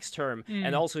more relaxed term.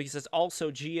 And also he says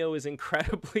also Gio is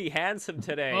incredibly handsome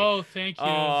today. Oh, thank you.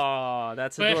 Oh,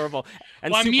 that's adorable.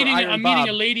 And well, I'm meeting Bob.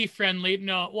 a lady friend late.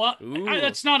 No, well,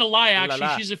 that's not a lie. Actually,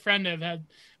 la. She's a friend I've had.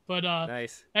 But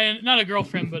nice. And not a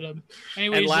girlfriend, but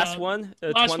anyways. And last one,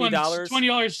 $20.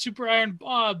 $20. Super Iron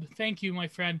Bob. Thank you, my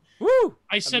friend. Woo!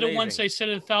 I said it once. I said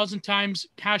it 1,000 times.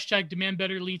 Hashtag demand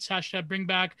better elites. Hashtag bring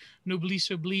back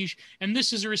noblesse oblige. And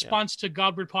this is a response to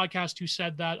Godward Podcast, who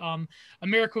said that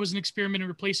America was an experiment in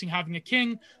replacing having a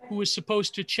king who was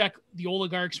supposed to check the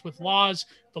oligarchs with laws.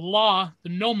 The law, the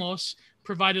nomos,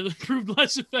 proved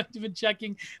less effective in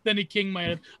checking than a king might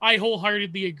have. I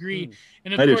wholeheartedly agree.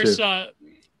 And of course,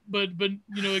 but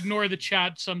ignore the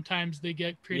chat. Sometimes they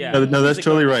get pretty. Yeah. No, that's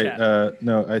totally right.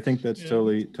 No, I think that's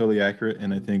totally accurate.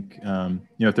 And I think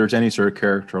if there's any sort of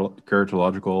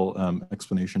characterological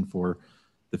explanation for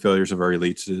the failures of our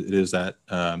elites, it is that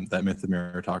myth of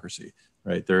meritocracy,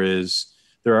 right? There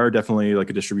are definitely like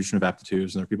a distribution of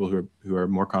aptitudes, and there are people who are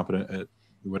more competent at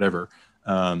whatever,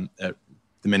 at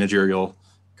the managerial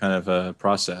kind of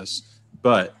process.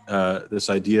 But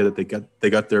this idea that they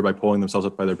got there by pulling themselves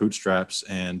up by their bootstraps,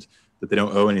 and that they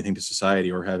don't owe anything to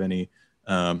society or have any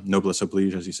noblesse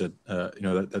oblige, as you said,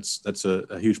 that's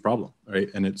a huge problem, right?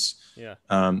 And it's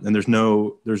and there's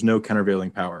no countervailing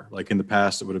power. Like in the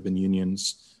past, it would have been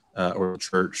unions or the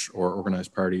church or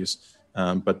organized parties,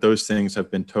 but those things have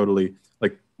been totally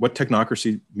like what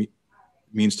technocracy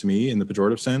means to me in the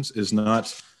pejorative sense is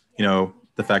not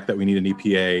the fact that we need an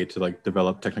EPA to like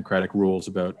develop technocratic rules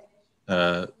about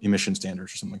emission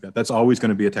standards or something like that. That's always going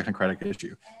to be a technocratic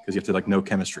issue because you have to like know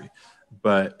chemistry.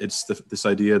 But it's this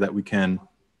idea that we can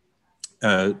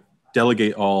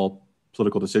delegate all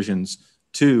political decisions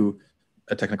to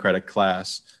a technocratic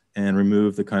class and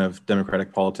remove the kind of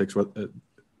democratic politics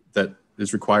that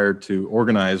is required to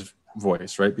organize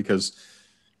voice, right? Because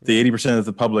the 80% of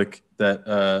the public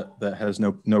that has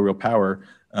no real power,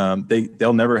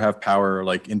 they'll never have power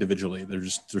like individually.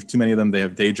 There's too many of them. They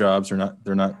have day jobs.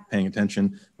 They're not paying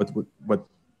attention. But what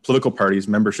political parties,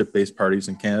 membership-based parties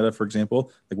in Canada, for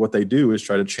example, like what they do is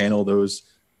try to channel those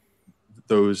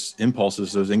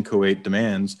impulses, those inchoate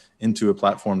demands into a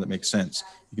platform that makes sense.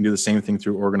 You can do the same thing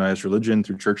through organized religion,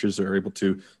 through churches that are able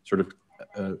to sort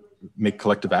of make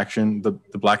collective action. The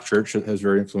Black Church is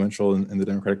very influential in the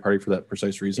Democratic Party for that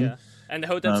precise reason. Yeah. And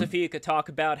Hotep Sophia could talk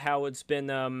about how it's been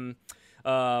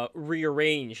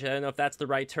rearranged. I don't know if that's the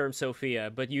right term,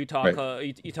 Sophia, but you talk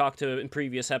you talked to in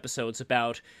previous episodes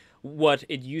about what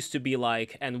it used to be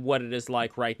like and what it is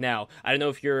like right now. I don't know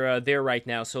if you're there right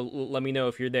now, so let me know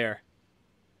if you're there.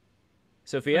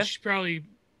 Sophia? She's probably...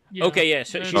 Yeah. Okay, yeah,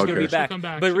 she's going to be back.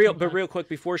 But real quick,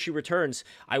 before she returns,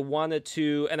 I wanted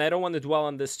to, and I don't want to dwell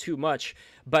on this too much,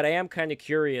 but I am kind of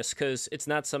curious because it's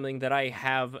not something that I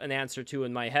have an answer to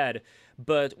in my head.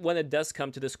 But when it does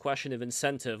come to this question of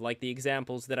incentive, like the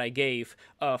examples that I gave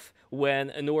of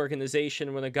when an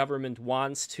organization, when a government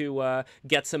wants to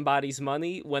get somebody's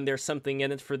money, when there's something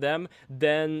in it for them,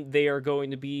 then they are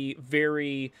going to be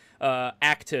very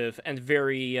active and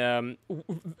very, they're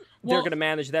going to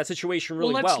manage that situation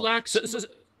really well.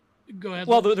 Go ahead.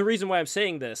 Well, the reason why I'm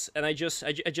saying this, and I just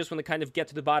want to kind of get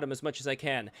to the bottom as much as I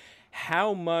can.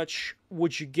 How much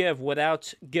would you give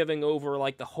without giving over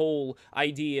like the whole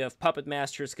idea of puppet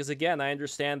masters? Because again, I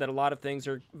understand that a lot of things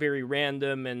are very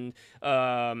random and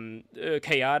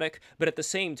chaotic, but at the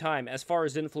same time, as far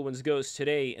as influence goes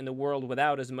today in the world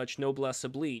without as much noblesse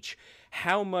oblige,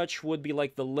 how much would be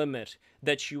like the limit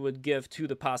that you would give to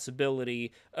the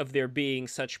possibility of there being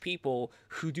such people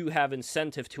who do have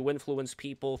incentive to influence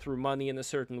people through money in a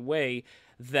certain way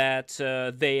that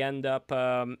they end up,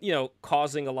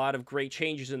 causing a lot of great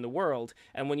changes in the world?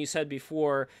 And when you said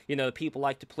before, people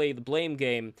like to play the blame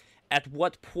game, at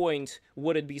what point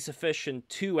would it be sufficient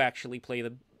to actually play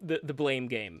the blame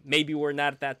game? Maybe we're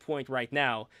not at that point right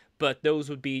now, but those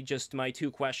would be just my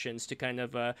two questions to kind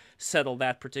of settle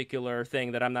that particular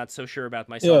thing that I'm not so sure about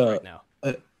myself right now.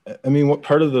 I mean, what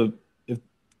part of a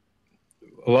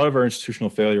lot of our institutional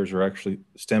failures are actually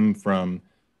stem from,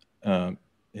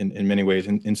 in many ways,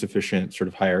 insufficient sort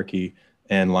of hierarchy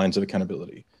and lines of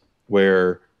accountability,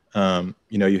 where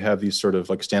you have these sort of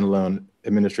like standalone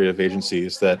administrative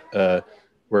agencies that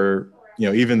where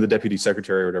even the deputy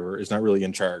secretary or whatever is not really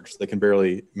in charge. They can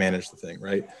barely manage the thing,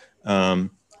 right?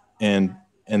 And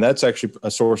that's actually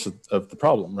a source of the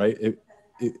problem, right?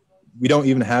 We don't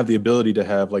even have the ability to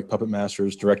have like puppet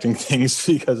masters directing things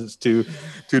because it's too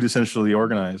decentrally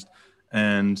organized.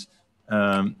 And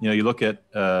you look at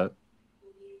some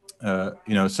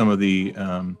of the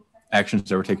actions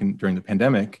that were taken during the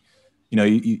pandemic.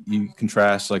 you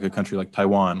contrast like a country like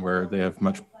Taiwan, where they have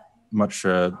much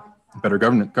better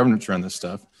governance around this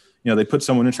stuff. They put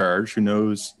someone in charge who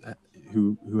knows,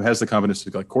 who has the confidence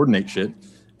to like coordinate shit,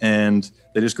 and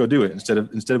they just go do it.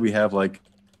 Instead we have like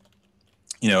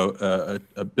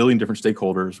a billion different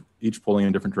stakeholders, each pulling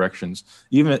in different directions.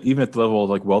 Even at the level of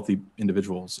like wealthy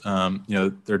individuals,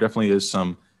 there definitely is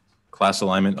some class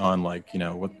alignment on like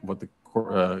what the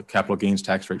capital gains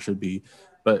tax rate should be.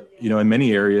 But in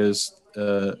many areas,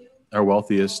 our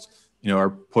wealthiest are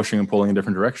pushing and pulling in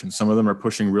different directions. Some of them are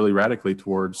pushing really radically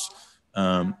towards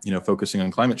focusing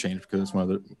on climate change, because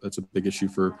that's a big issue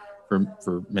for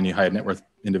many high net worth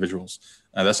individuals.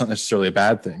 That's not necessarily a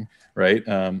bad thing, right?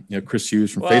 Chris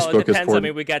Hughes from Facebook it depends. I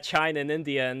mean, we got China and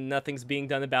India, and nothing's being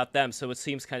done about them, so it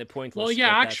seems kind of pointless. Well, yeah,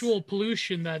 actual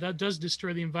pollution that does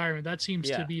destroy the environment. That seems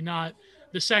to be not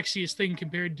the sexiest thing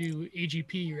compared to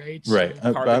AGP, right? Right.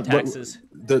 So, carbon taxes.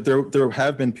 There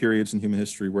have been periods in human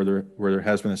history where there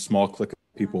has been a small clique of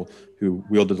people who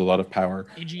wielded a lot of power.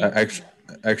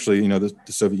 Actually, the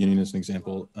Soviet Union is an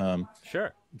example.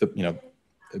 Sure.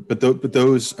 But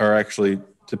those are actually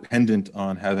dependent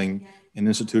on having an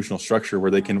institutional structure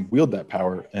where they can wield that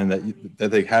power, and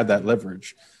that they had that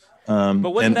leverage. But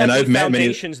wouldn't that be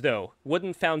foundations, though?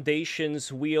 Wouldn't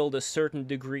foundations wield a certain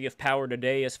degree of power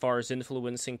today as far as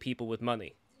influencing people with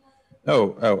money?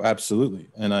 Oh, absolutely.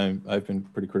 And I've been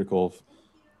pretty critical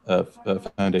of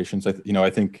foundations. I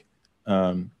think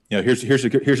here's a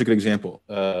good example.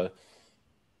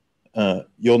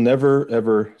 You'll never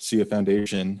ever see a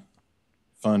foundation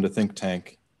fund a think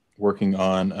tank working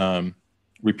on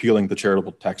repealing the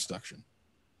charitable tax deduction.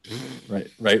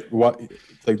 Right. What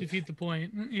defeat the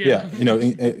point? Yeah.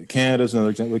 Canada's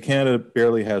another example. Canada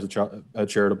barely has a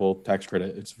charitable tax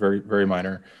credit. It's very, very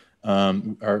minor.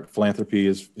 Our philanthropy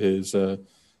is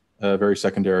very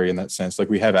secondary in that sense. Like,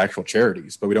 we have actual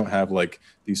charities, but we don't have like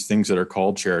these things that are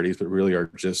called charities, but really are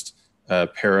just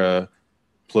para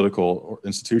political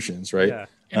institutions, right? Yeah.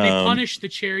 And they punish the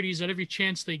charities at every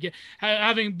chance they get.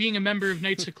 Being a member of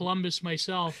Knights of Columbus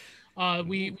myself,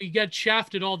 we get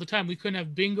shafted all the time. We couldn't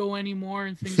have bingo anymore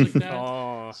and things like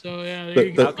that. So yeah, there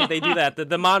you go. How could they do that?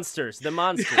 The monsters.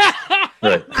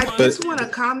 Right. I just want to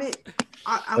comment.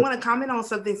 I want to comment on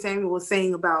something Samuel was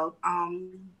saying about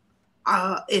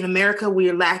in America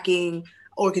we're lacking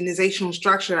organizational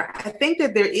structure. I think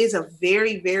that there is a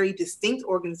very, very distinct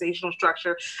organizational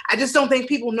structure. I just don't think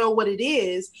people know what it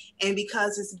is. And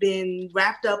because it's been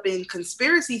wrapped up in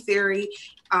conspiracy theory,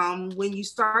 when you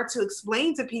start to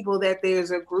explain to people that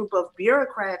there's a group of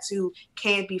bureaucrats who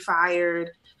can't be fired,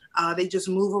 they just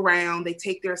move around, they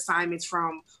take their assignments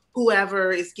from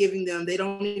whoever is giving them, they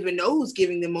don't even know who's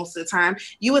giving them most of the time,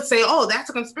 you would say, oh, that's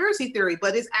a conspiracy theory,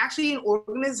 but it's actually an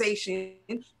organization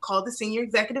called the Senior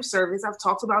Executive Service. I've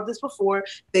talked about this before.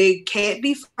 They can't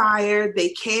be fired. They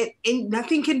can't, and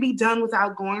nothing can be done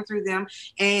without going through them.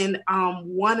 And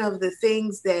one of the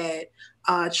things that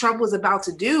Trump was about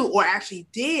to do, or actually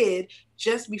did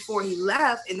just before he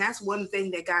left, and that's one thing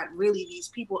that got really these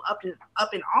people up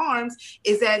in arms,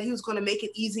 is that he was going to make it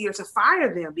easier to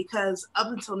fire them, because up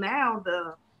until now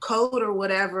the code or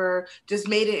whatever just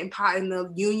made it in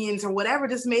the unions or whatever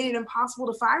just made it impossible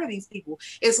to fire these people.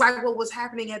 It's like what was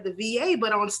happening at the VA,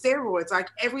 but on steroids. Like,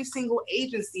 every single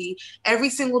agency,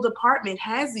 every single department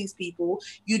has these people.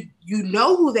 You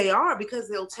know who they are because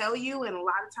they'll tell you, and a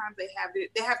lot of times they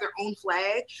have their own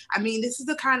flag. I mean, this is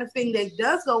the kind of thing that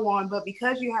does go on, but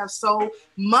because you have so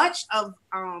much of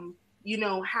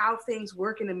how things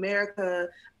work in America,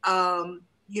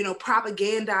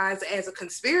 propagandized as a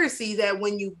conspiracy, that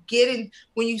when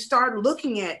you start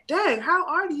looking at, dang, how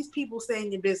are these people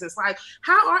staying in business? Like,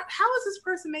 how is this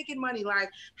person making money? Like,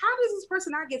 how does this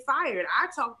person not get fired?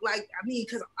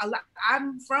 Because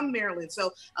I'm from Maryland,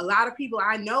 so a lot of people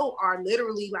I know are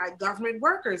literally like government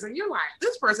workers, and you're like,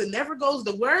 this person never goes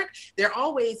to work. They're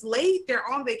always late. They're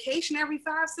on vacation every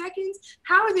 5 seconds.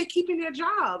 How are they keeping their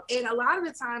job? And a lot of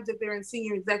the times, if they're in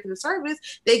senior executive service,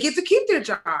 they get to keep their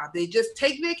job. They just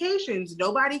take vacations.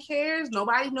 Nobody cares.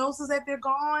 Nobody notices that they're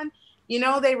gone.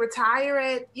 They retire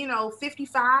at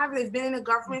 55. They've been in the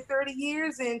government 30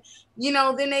 years, and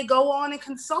then they go on and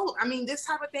consult. I mean, this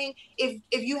type of thing, if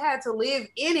you had to live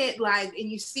in it, like, and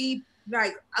you see,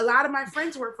 like, a lot of my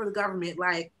friends work for the government,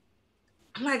 like,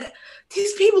 I'm like,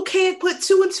 these people can't put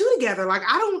 2 and 2 together. Like,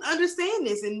 I don't understand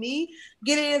this. And me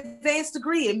getting an advanced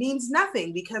degree, it means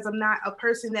nothing because I'm not a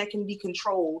person that can be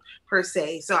controlled per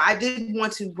se. So I did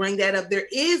want to bring that up. There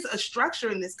is a structure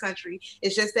in this country.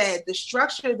 It's just that the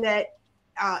structure that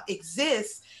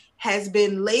exists has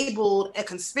been labeled a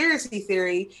conspiracy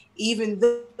theory, even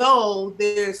though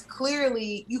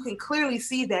you can clearly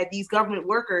see that these government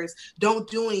workers don't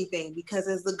do anything, because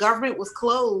as the government was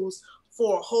closed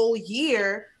for a whole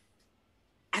year,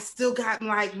 I still got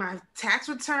like my tax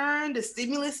return, the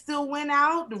stimulus still went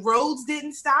out, the roads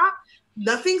didn't stop,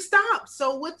 nothing stopped.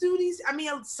 So what do these, I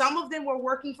mean, some of them were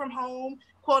working from home,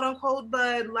 quote unquote,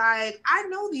 but like, I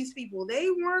know these people, they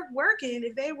weren't working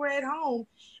if they were at home.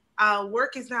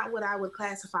 Work is not what I would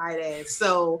classify it as.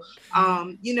 So,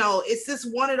 you know, it's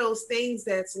just one of those things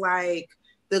that's like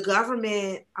the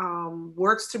government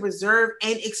works to preserve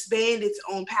and expand its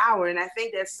own power. And I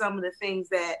think that's some of the things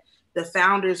that the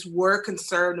founders were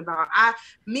concerned about. I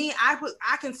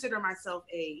consider myself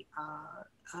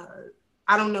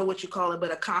I don't know what you call it,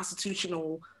 but a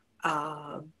constitutional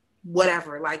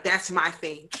whatever, like that's my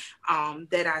thing,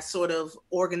 that I sort of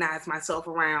organize myself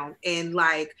around, and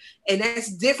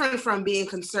that's different from being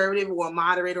conservative or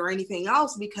moderate or anything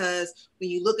else, because when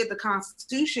you look at the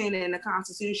Constitution, and the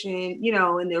Constitution, you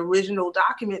know, in the original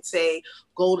document say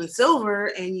gold and silver,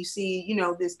 and you see, you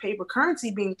know, this paper currency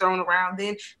being thrown around,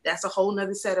 then that's a whole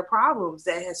nother set of problems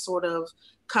that has sort of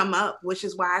come up, which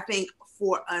is why I think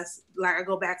for us, like I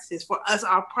go back to this, for us,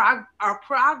 our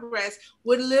progress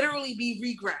would literally be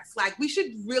regress. Like we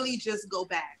should really just go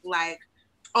back, like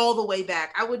all the way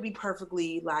back. I would be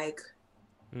perfectly like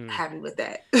happy with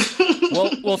that.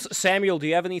 well, Samuel, do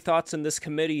you have any thoughts on this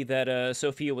committee that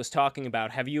Sophia was talking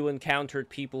about? Have you encountered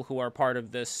people who are part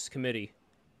of this committee?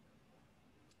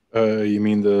 You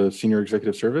mean the Senior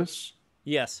Executive Service?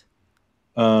 Yes.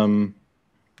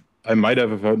 I might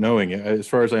have without knowing it. As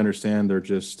far as I understand, they're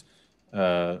just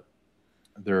they're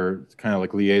kind of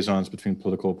like liaisons between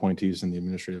political appointees and the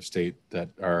administrative state that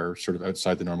are sort of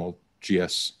outside the normal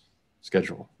GS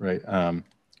schedule, right?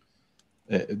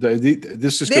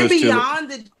 This just they're goes beyond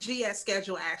the GS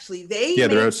schedule. Actually,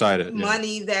 they're outside it.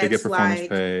 Money that's they get performance like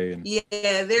pay. And,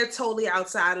 yeah, they're totally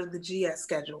outside of the GS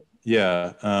schedule.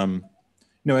 Yeah, you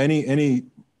know, any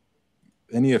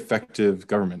effective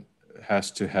government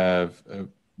has to have a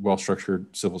well-structured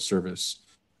civil service.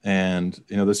 And,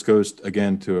 you know, this goes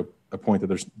again to a point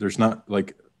that there's not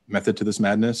like method to this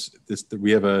madness. We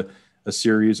have a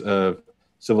series of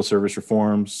civil service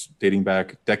reforms dating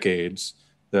back decades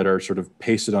that are sort of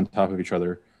pasted on top of each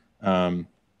other, and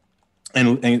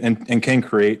can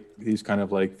create these kind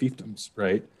of like fiefdoms,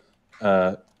 right?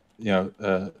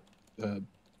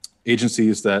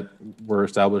 Agencies that were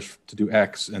established to do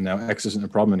X, and now X isn't a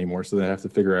problem anymore, so they have to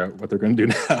figure out what they're going to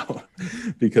do now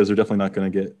because they're definitely not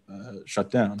going to get shut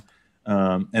down.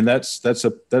 And that's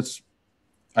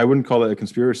I wouldn't call that a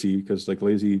conspiracy, because like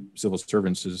lazy civil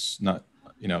servants is not,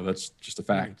 you know, that's just a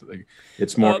fact. Like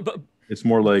it's more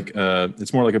like a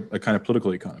kind of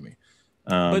political economy.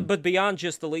 But beyond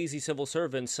just the lazy civil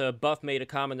servants, Buff made a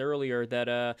comment earlier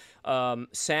that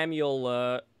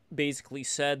Samuel basically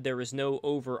said there is no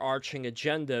overarching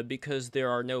agenda because there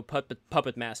are no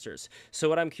puppet masters. So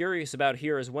what I'm curious about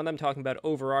here is, when I'm talking about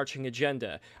overarching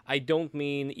agenda, I don't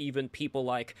mean even people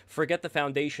like, forget the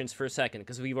foundations for a second,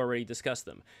 because we've already discussed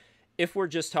them. If we're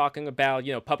just talking about,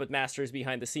 you know, puppet masters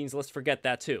behind the scenes, let's forget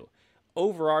that too.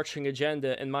 Overarching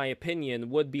agenda, in my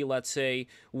opinion, would be, let's say,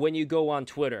 when you go on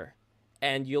Twitter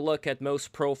and you look at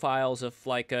most profiles of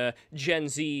like Gen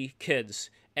Z kids,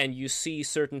 and you see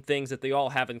certain things that they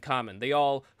all have in common. They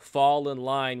all fall in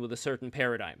line with a certain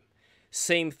paradigm.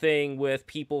 Same thing with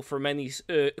people from any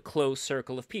close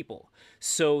circle of people.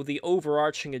 So the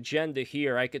overarching agenda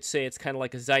here, I could say it's kind of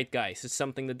like a zeitgeist. It's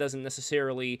something that doesn't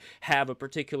necessarily have a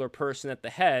particular person at the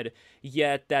head,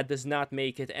 yet that does not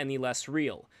make it any less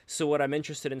real. So what I'm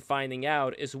interested in finding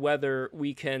out is whether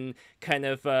we can kind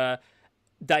of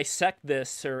dissect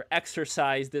this or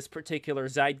exercise this particular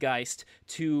zeitgeist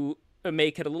to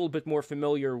make it a little bit more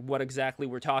familiar what exactly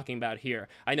we're talking about here.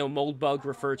 I know Moldbug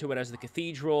referred to it as the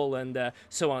cathedral and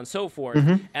so on and so forth,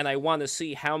 and I want to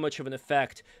see how much of an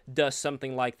effect does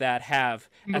something like that have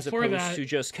as opposed to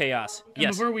just chaos.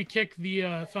 Yes. Before we kick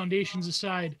the foundations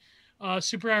aside,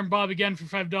 Super Iron Bob again for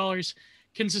 $5.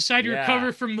 Can society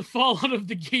recover from the fallout of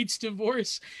the Gates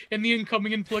divorce and the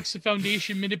incoming influx of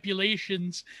foundation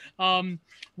manipulations?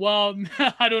 Well,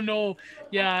 I don't know.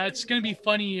 Yeah, it's going to be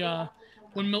funny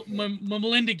when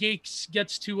Melinda Gates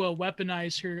gets to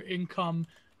weaponize her income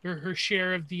or her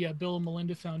share of the Bill and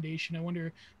Melinda Foundation. I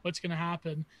wonder what's going to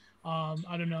happen. I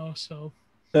don't know. So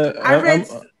I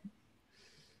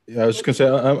was just going to say,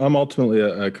 I'm ultimately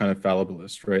a kind of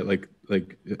fallibilist, right? Like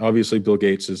obviously Bill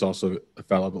Gates is also a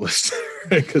fallibilist,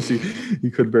 right? Because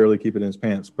he could barely keep it in his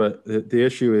pants. But the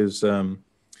issue is, you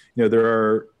know, there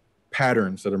are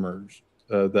patterns that emerge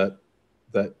that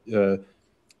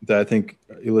that I think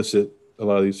elicit a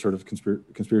lot of these sort of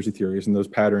conspiracy theories, and those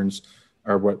patterns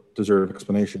are what deserve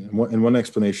explanation. And one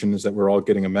explanation is that we're all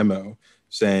getting a memo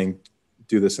saying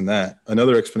do this and that.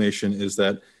 Another explanation is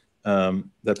that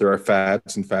that there are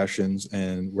fads and fashions,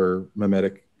 and we're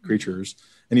mimetic creatures.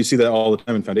 And you see that all the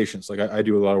time in foundations. Like I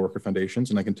do a lot of work with foundations,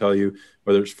 and I can tell you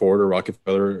whether it's Ford or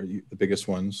Rockefeller, or the biggest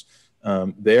ones,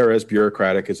 they are as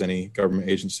bureaucratic as any government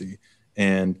agency.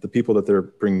 And the people that they're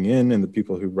bringing in and the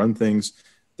people who run things,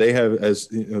 they have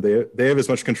they have as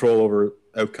much control over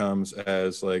outcomes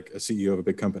as like a CEO of a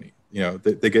big company.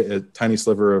 They get a tiny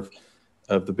sliver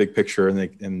of the big picture,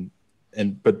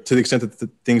 but to the extent that the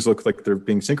things look like they're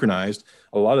being synchronized,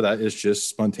 a lot of that is just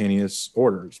spontaneous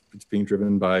orders. It's being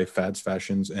driven by fads,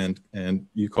 fashions, and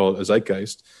you call it a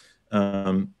zeitgeist.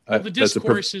 The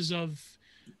discourses of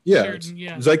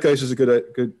zeitgeist is a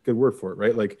good word for it,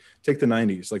 right? Like take the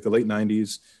 90s, like the late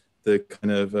 90s, the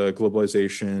kind of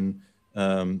globalization,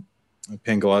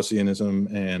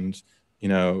 Panglossianism, and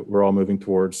we're all moving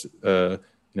towards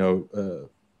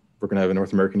we're going to have a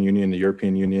North American Union, the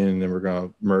European Union, and then we're going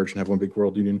to merge and have one big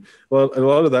world union. Well, a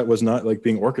lot of that was not like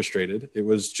being orchestrated. It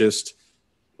was just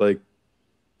like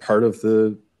part of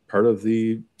the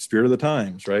spirit of the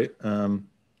times, right? And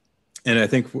I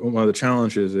think one of the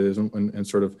challenges is, and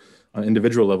sort of on an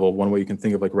individual level, one way you can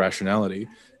think of like rationality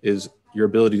is your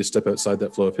ability to step outside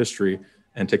that flow of history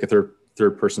and take a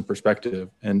third person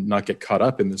perspective and not get caught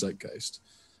up in the zeitgeist.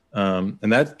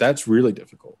 And that's really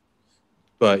difficult.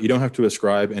 But you don't have to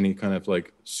ascribe any kind of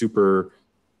like supra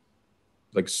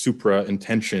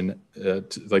intention,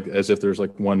 like as if there's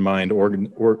like one mind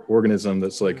organism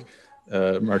that's like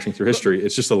marching through history.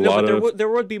 It's just there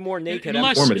would be more naked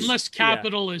unless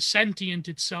capital is sentient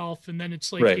itself, and then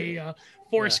it's like a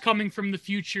force coming from the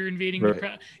future invading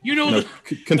the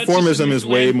conformism is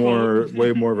way more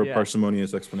of a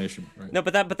parsimonious explanation, right? No,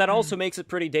 but that also makes it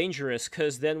pretty dangerous,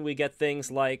 because then we get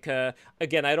things like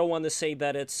again, I don't want to say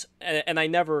that it's, and I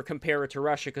never compare it to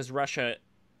Russia, because Russia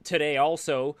today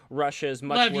also, Russia is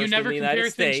much worse than the United States. You never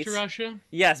compare things to Russia?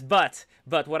 Yes, but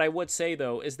what I would say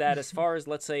though is that as far as,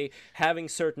 let's say, having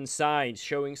certain sides,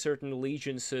 showing certain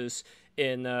allegiances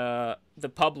in the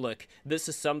public, this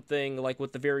is something like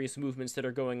with the various movements that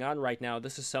are going on right now,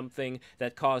 this is something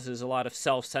that causes a lot of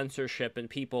self-censorship in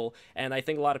people, and I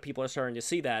think a lot of people are starting to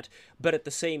see that. But at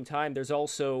the same time, there's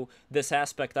also this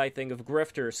aspect, I think, of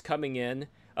grifters coming in,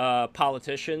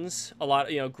 politicians, a lot,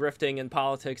 grifting and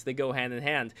politics, they go hand in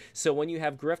hand. So when you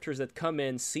have grifters that come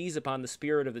in, seize upon the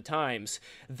spirit of the times,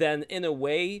 then in a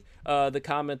way, the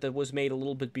comment that was made a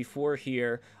little bit before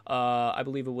here, I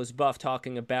believe it was Buff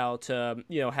talking about,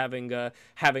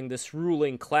 having this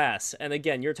ruling class. And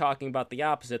again, you're talking about the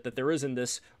opposite, that there isn't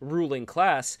this ruling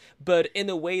class, but in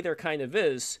a way there kind of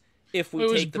is, if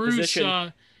we take the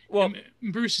position... Well,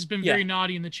 Bruce has been very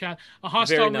naughty in the chat. A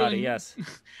hostile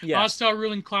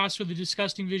ruling class with a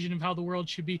disgusting vision of how the world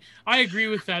should be. I agree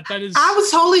with that. That is. I was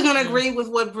totally going to agree with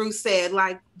what Bruce said.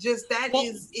 Like, just that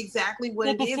is exactly what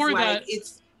it is. Like,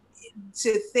 it's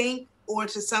to think or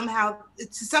to somehow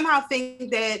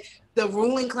think that the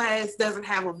ruling class doesn't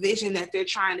have a vision that they're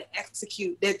trying to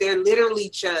execute. That they're literally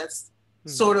just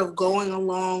sort of going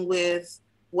along with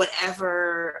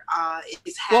whatever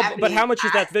is happening. Well, but how much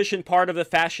is that vision part of the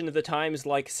fashion of the times,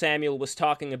 like Samuel was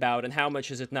talking about, and how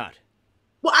much is it not?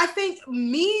 Well, I think,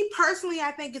 me personally,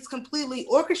 I think it's completely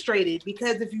orchestrated,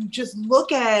 because if you just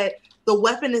look at the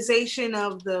weaponization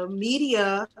of the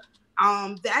media,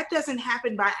 that doesn't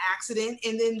happen by accident.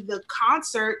 And then the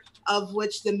concert of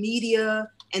which the media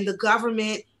and the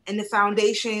government and the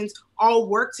foundations all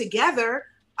work together,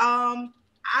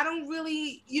 I don't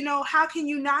really, how can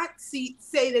you not say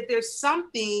that there's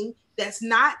something that's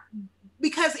not,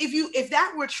 because if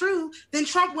that were true, then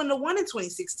Trump wouldn't have won in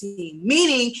 2016.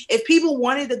 Meaning, if people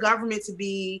wanted the government to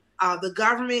be, the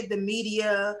government, the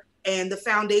media, and the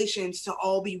foundations to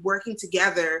all be working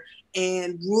together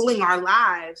and ruling our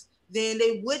lives, then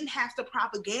they wouldn't have to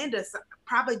propagandize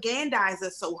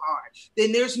us so hard.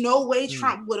 Then there's no way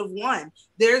Trump would have won.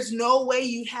 There's no way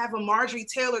you'd have a Marjorie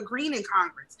Taylor Greene in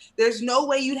Congress. There's no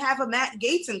way you'd have a Matt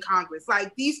Gaetz in Congress.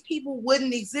 Like, these people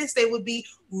wouldn't exist. They would be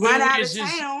run out of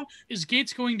town. Is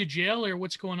Gaetz going to jail, or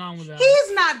what's going on with that?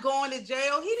 He's not going to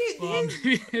jail. He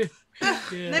didn't.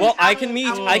 Well, I can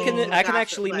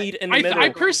actually meet in the middle. I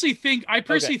personally think,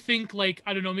 like,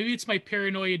 I don't know, maybe it's my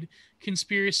paranoid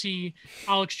conspiracy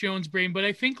Alex Jones brain, but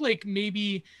I think like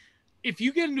maybe if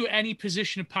you get into any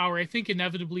position of power, I think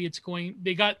inevitably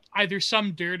they got either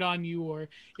some dirt on you or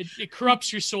it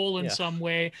corrupts your soul in some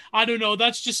way. I don't know.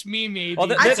 That's just me, maybe. Well,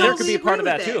 there could be a part of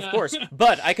that too, of course.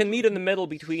 But I can meet in the middle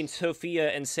between Sophia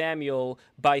and Samuel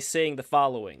by saying the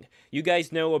following. You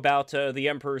guys know about the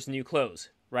Emperor's New Clothes,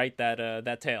 right?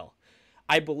 That tale.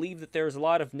 I believe that there's a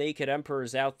lot of naked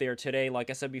emperors out there today, like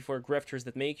I said before, grifters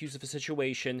that make use of a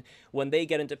situation. When they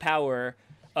get into power,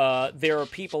 there are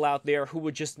people out there who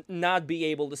would just not be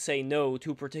able to say no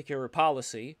to a particular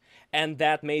policy, and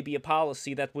that may be a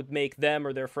policy that would make them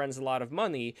or their friends a lot of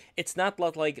money. It's not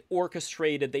like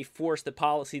orchestrated, they force the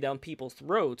policy down people's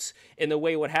throats. In a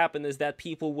way, what happened is that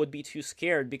people would be too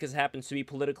scared because it happens to be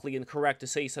politically incorrect to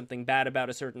say something bad about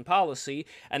a certain policy,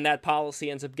 and that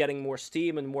policy ends up getting more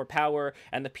steam and more power,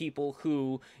 and the people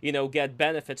who, get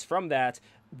benefits from that,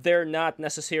 they're not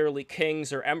necessarily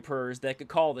kings or emperors that could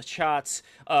call the shots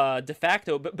de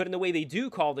facto, but in a way they do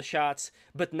call the shots,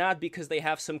 but not because they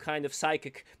have some kind of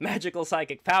magical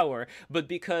psychic power, but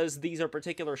because these are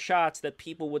particular shots that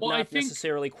people would not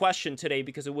necessarily question today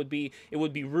because it would be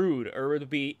rude or it would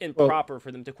be improper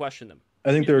for them to question them.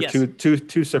 I think there are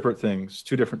two separate things,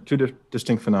 two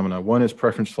distinct phenomena. One is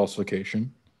preference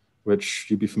falsification, which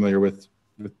you'd be familiar with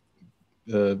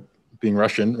being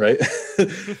Russian, right?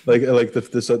 like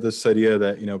this idea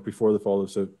that before the fall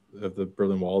of the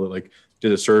Berlin Wall, that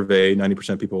did a survey, 90%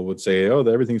 of people would say, oh,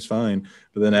 everything's fine,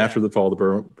 but then after the fall of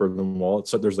the Berlin Wall,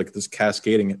 there's this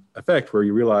cascading effect where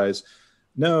you realize,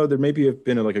 no, there maybe have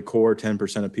been a core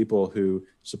 10% of people who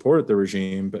supported the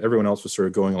regime, but everyone else was sort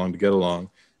of going along to get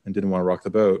along and didn't want to rock the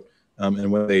boat.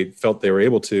 And when they felt they were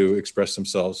able to express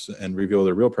themselves and reveal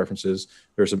their real preferences,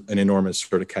 there's an enormous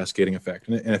sort of cascading effect.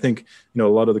 And I think, a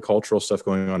lot of the cultural stuff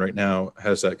going on right now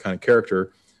has that kind of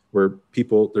character where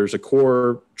there's a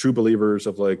core true believers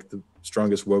of the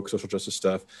strongest woke social justice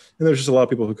stuff. And there's just a lot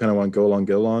of people who kind of want to go along,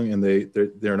 get along, and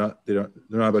they're not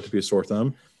about to be a sore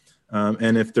thumb.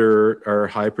 And if there are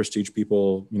high prestige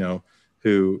people,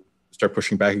 who start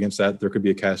pushing back against that, there could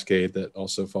be a cascade that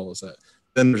also follows that.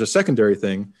 Then there's a secondary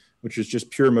thing, which is just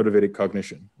pure motivated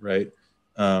cognition, right?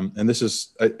 And this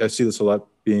is, I see this a lot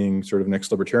being sort of an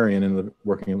ex-libertarian and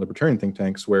working in libertarian think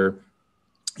tanks where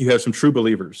you have some true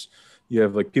believers. You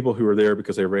have people who are there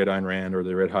because they read Ayn Rand or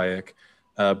they read Hayek,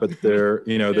 but they're,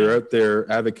 they're out there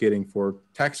advocating for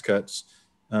tax cuts,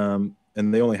 and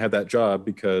they only have that job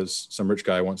because some rich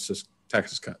guy wants this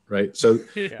taxes cut, right? So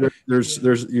there's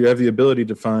you have the ability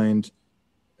to find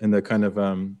in the kind of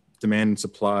demand and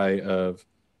supply of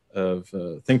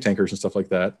think tankers and stuff like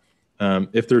that.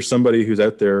 If there's somebody who's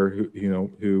out there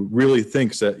who really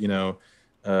thinks that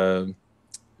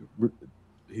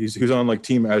who's on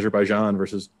Team Azerbaijan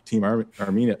versus Team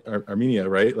Armenia,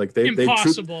 right?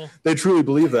 They truly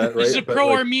believe that, right? This is a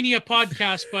pro-Armenia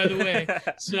podcast, by the way.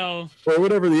 So or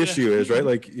whatever the issue is,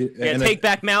 right? Take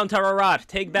back Mount Ararat.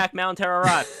 Take back Mount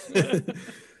Ararat.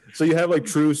 So you have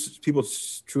true people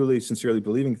truly sincerely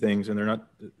believing things, and they're not.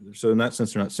 So in that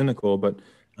sense, they're not cynical, but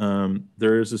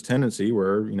there is this tendency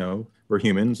where we're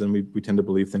humans and we tend to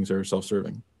believe things are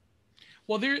self-serving.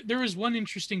 Well, there is one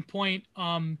interesting point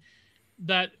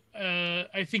that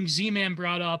I think Z-Man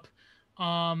brought up.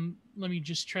 Let me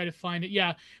just try to find it.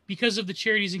 Yeah, because of the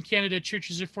charities in Canada,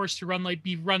 churches are forced to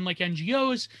be run like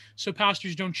NGOs, so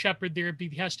pastors don't shepherd their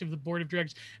behest of the board of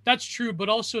directors. That's true, but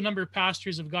also a number of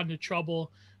pastors have gotten into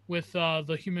trouble with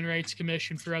the Human Rights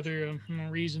Commission for other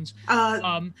reasons.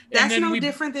 That's no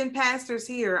different than pastors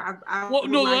here.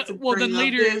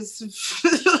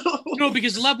 No,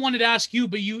 because Lev wanted to ask you,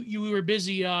 but you were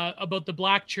busy about the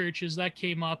black churches that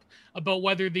came up, about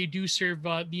whether they do serve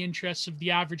the interests of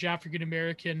the average African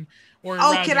American.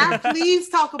 Can I please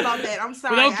talk about that? I'm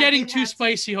sorry. Without getting too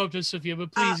spicy, Hope to Sophia,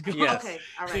 but please go. Yes. Okay,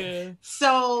 all right. Yeah.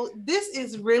 So this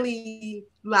is really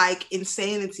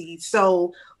insanity.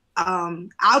 So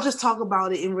I'll just talk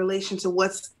about it in relation to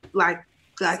what's like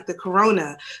the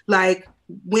corona.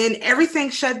 When everything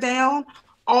shut down,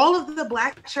 all of the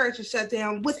black churches shut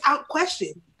down without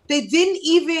question. They didn't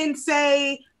even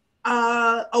say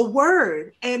a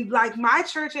word. And my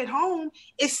church at home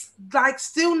is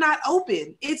still not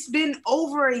open. It's been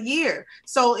over a year.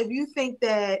 So if you think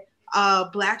that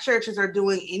black churches are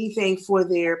doing anything for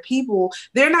their people,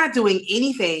 they're not doing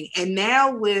anything. And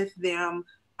now with them,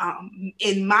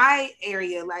 in my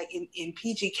area, in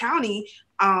PG County,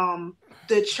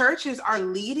 the churches are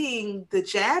leading the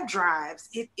jab drives.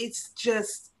 It's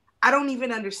just, I don't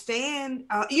even understand,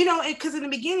 because in the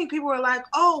beginning people were like,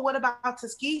 oh, what about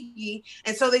Tuskegee?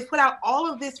 And so they put out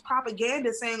all of this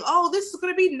propaganda saying, oh, this is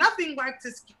going to be nothing like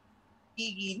Tuskegee.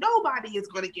 Tuskegee. Nobody is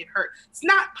going to get hurt. It's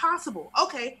not possible.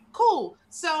 Okay, cool.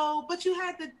 So, but you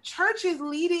had the churches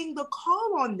leading the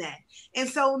call on that. And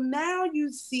so now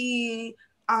you see,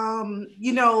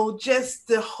 just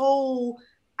the whole,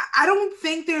 I don't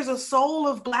think there's a soul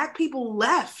of Black people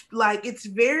left. Like, it's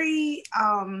very,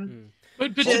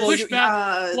 But to push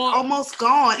back, almost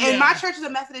gone. Yeah. And my church is a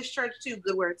Methodist church too,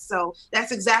 good word. So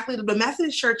that's exactly, the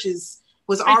Methodist churches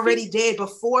was already dead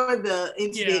before the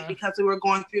incident because we were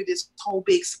going through this whole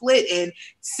big split. And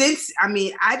since,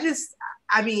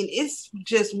 it's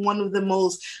just one of the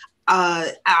most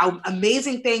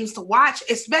amazing things to watch,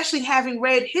 especially having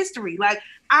read history. Like,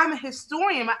 I'm a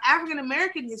historian, I'm an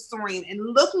African-American historian,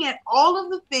 and looking at all of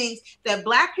the things that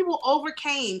Black people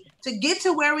overcame to get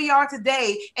to where we are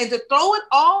today, and to throw it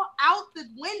all out the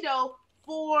window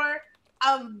for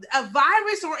a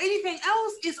virus or anything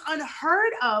else is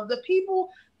unheard of. The people,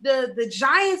 the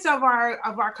giants of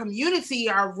our community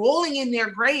are rolling in their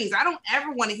graves. I don't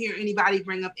ever want to hear anybody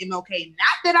bring up MLK.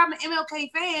 Not that I'm an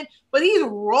MLK fan, but he's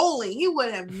rolling. He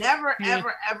would have never,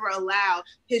 ever allowed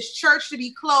his church to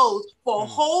be closed for a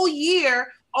whole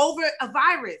year over a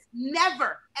virus.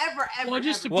 Never, ever. Well,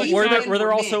 just to play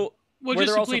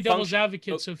devil's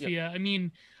advocate, Sophia. Yeah. I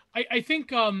mean, I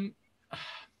think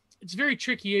it's a very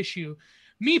tricky issue.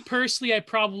 Me personally, I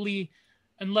probably,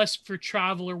 unless for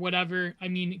travel or whatever, I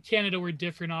mean, Canada, we're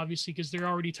different, obviously, because they're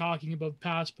already talking about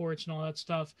passports and all that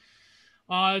stuff.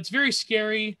 It's very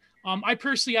scary. I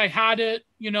personally, I had it,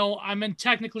 I'm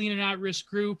technically in an at-risk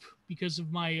group because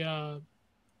of my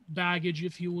baggage,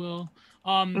 if you will.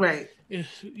 Right.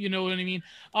 You know what I mean?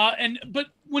 But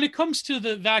when it comes to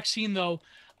the vaccine, though,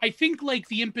 I think like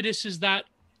the impetus is that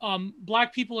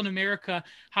Black people in America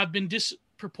have been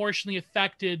disproportionately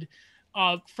affected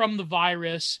from the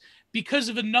virus because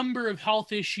of a number of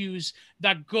health issues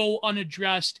that go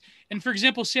unaddressed. And for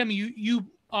example, Sammy, you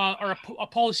are a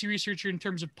policy researcher in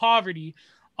terms of poverty.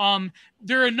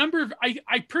 There are a number of,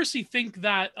 I personally think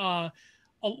that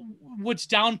what's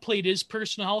downplayed is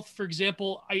personal health. For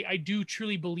example, I do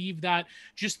truly believe that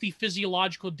just the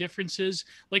physiological differences,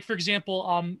 like for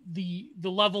example, the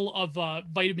level of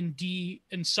vitamin D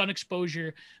and sun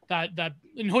exposure that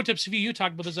in Hotep Sophia you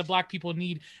talked about, that Black people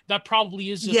need, that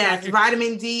probably is. Yes,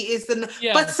 vitamin D is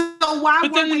But so why?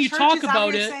 But then when you talk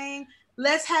about it, saying,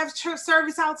 let's have church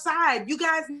service outside. You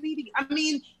guys need to. I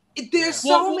mean. There's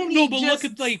so many look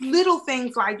at, like, little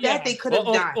things like that they could have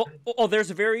done. There's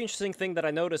a very interesting thing that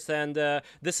I noticed, and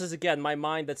this is, again, my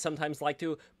mind that sometimes like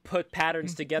to put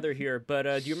patterns together here, but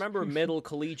do you remember Middle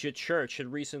Collegiate Church? It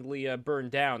recently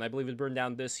burned down. I believe it burned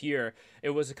down this year.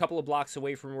 It was a couple of blocks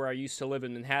away from where I used to live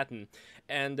in Manhattan,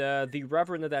 and the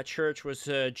reverend of that church was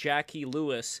Jackie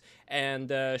Lewis, and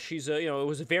she's it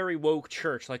was a very woke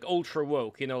church, like ultra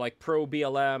woke, like pro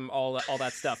BLM, all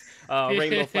that stuff,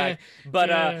 rainbow flag,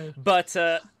 but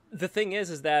the thing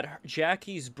is that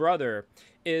Jackie's brother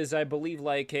is, I believe,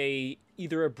 like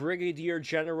either a brigadier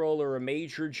general or a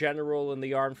major general in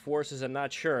the armed forces. I'm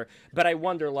not sure, but I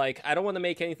wonder, like, I don't want to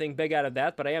make anything big out of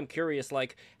that, but I am curious,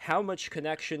 like, how much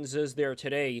connections is there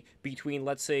today between,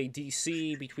 let's say,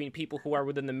 DC, between people who are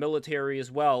within the military as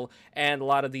well, and a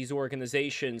lot of these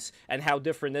organizations, and how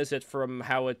different is it from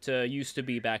how it used to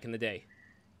be back in the day?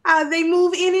 They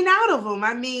move in and out of them.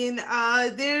 I mean,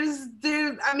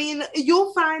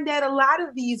 you'll find that a lot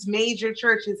of these major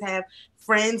churches have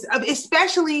friends,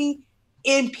 especially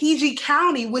in PG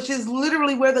County, which is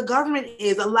literally where the government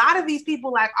is. A lot of these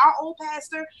people, like our old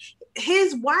pastor,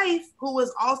 his wife, who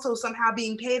was also somehow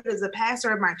being paid as a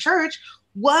pastor at my church,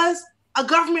 was a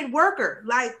government worker.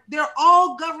 Like, they're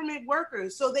all government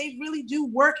workers, so they really do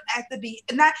work at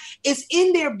and that it's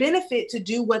in their benefit to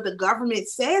do what the government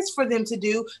says for them to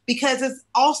do, because it's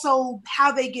also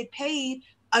how they get paid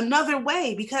another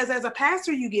way. Because as a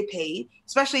pastor, you get paid,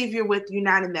 especially if you're with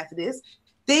United Methodist,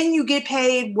 then you get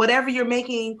paid whatever you're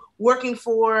making working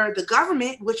for the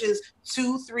government, which is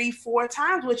 2, 3, 4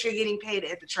 times what you're getting paid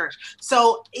at the church.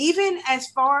 So even as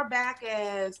far back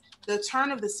as the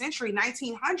turn of the century,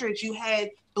 1900s, you had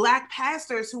Black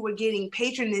pastors who were getting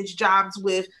patronage jobs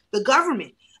with the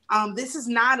government. This is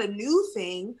not a new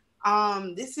thing.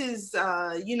 This is,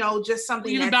 just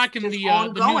something even that's back in the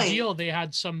New Deal, they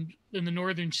had some in the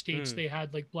northern states. They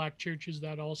had like Black churches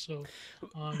that also.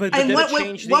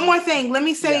 One more thing, let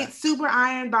me say, Super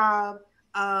Iron Bob.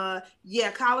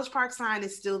 College Park sign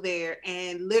is still there,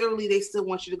 and literally they still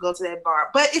want you to go to that bar,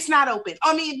 but it's not open.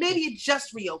 I mean, maybe it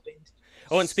just reopened.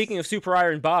 Oh, and speaking of Super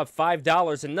Iron Bob,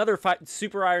 $5, another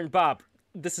Super Iron Bob.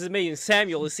 this is amazing.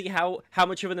 Samuel, see how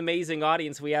much of an amazing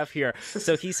audience we have here.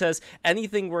 So he says,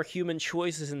 anything where human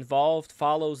choice is involved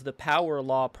follows the power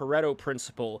law Pareto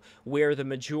principle, where the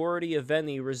majority of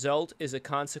any result is a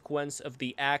consequence of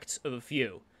the acts of a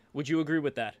few. Would you agree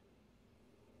with that?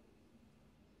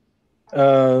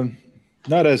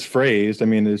 Not as phrased. I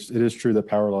mean, it is true that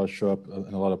power laws show up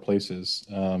in a lot of places.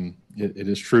 It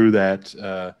is true that,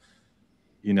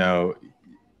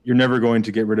 you're never going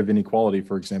to get rid of inequality,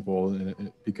 for example,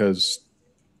 because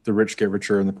the rich get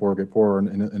richer and the poor get poorer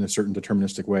in a certain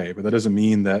deterministic way. But that doesn't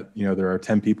mean that, there are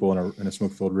 10 people in a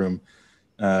smoke-filled room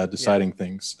deciding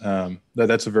things.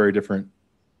 That's a very different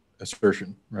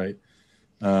assertion, right?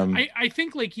 I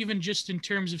think like even just in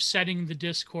terms of setting the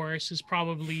discourse is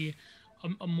probably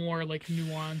a more like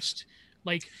nuanced,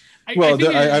 like. I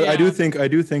do think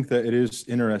that it is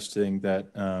interesting that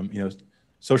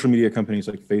social media companies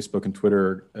like Facebook and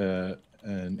Twitter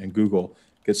and Google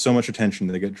get so much attention.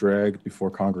 They get dragged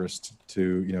before Congress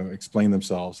to explain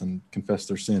themselves and confess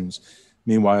their sins.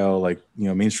 Meanwhile,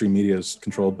 mainstream media is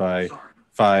controlled by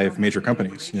 5 major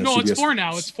companies. No, CBS, it's 4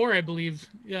 now. It's 4, I believe.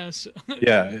 Yes.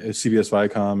 Yeah, it's CBS,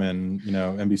 Viacom, and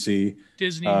NBC,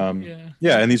 Disney.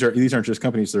 Yeah, and these aren't just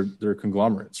companies; they're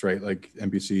conglomerates, right? Like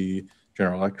NBC,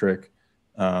 General Electric,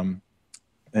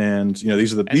 and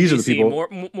these are the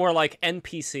people. More like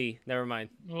NPC. Never mind.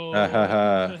 Oh,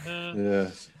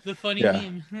 yes. The funny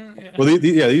meme. Yeah. Well,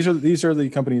 these are the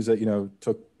companies that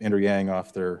took Andrew Yang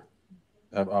off their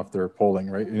polling,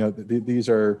 right? These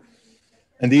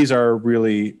are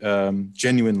really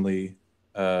genuinely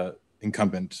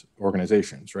incumbent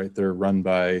organizations, right? They're run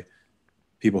by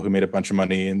people who made a bunch of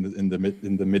money in the mid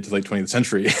to late 20th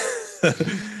century.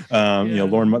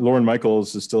 Lorne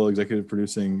Michaels is still executive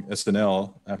producing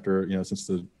SNL after since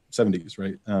the 70s,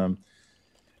 right?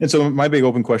 And so my big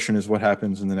open question is what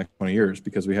happens in the next 20 years,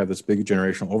 because we have this big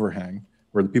generational overhang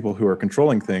where the people who are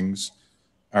controlling things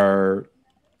are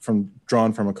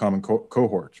drawn from a common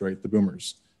cohort, right? The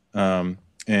boomers.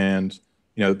 And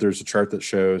there's a chart that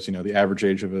shows the average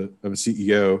age of a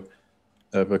CEO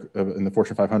in the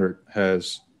Fortune 500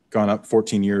 has gone up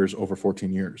 14 years over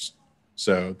 14 years.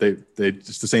 So they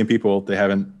it's the same people. They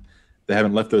haven't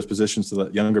left those positions to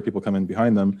let younger people come in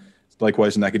behind them.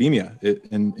 Likewise in academia,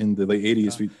 in the late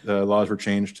 80s, laws were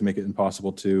changed to make it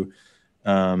impossible to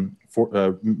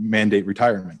mandate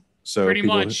retirement. So pretty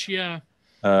much, yeah.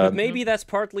 But maybe that's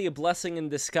partly a blessing in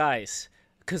disguise.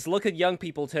 Because look at young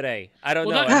people today. I don't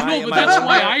know. That's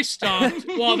why I stopped.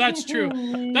 Well, that's true.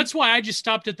 That's why I just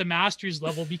stopped at the master's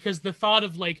level, because the thought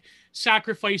of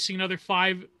sacrificing another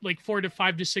 4 to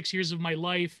 5 to 6 years of my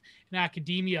life in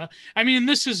academia. I mean,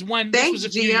 this is when Thanks,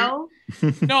 this was a few Gio.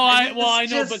 No, I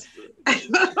know, but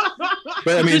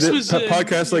I mean,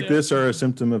 podcasts like this are a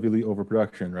symptom of elite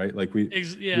overproduction, right? Like we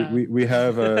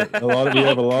have a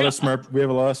lot of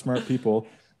smart people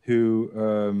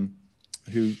who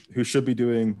should be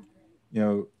doing,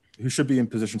 who should be in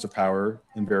positions of power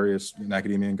in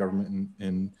academia and government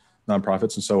and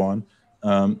nonprofits and so on.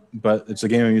 But it's a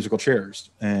game of musical chairs,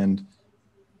 and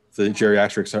the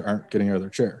geriatrics aren't getting out of their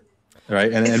chair.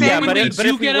 Right. And when they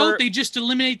do get out, they just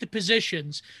eliminate the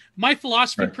positions. My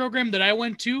philosophy program that I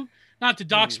went to, not to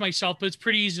dox myself, but it's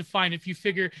pretty easy to find if you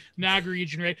figure Niagara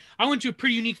region, right? I went to a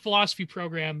pretty unique philosophy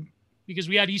program because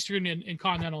we had Eastern and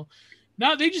Continental.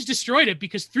 Now they just destroyed it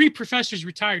because 3 professors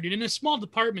retired. And in a small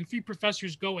department, 3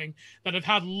 professors going that have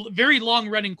had very long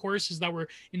running courses that were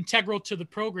integral to the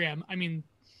program. I mean,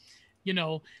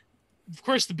 of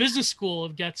course, the business school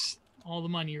gets all the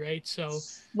money, right? So,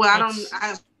 well,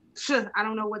 I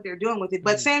don't know what they're doing with it.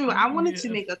 But Samuel, I wanted to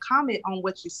make a comment on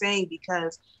what you're saying,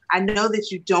 because I know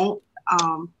that you don't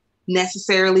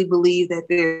necessarily believe that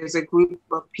there's a group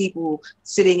of people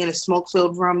sitting in a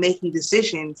smoke-filled room making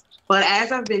decisions. But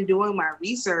as I've been doing my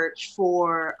research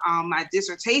for my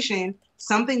dissertation,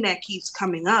 something that keeps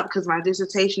coming up, because my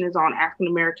dissertation is on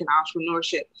African-American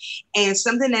entrepreneurship, and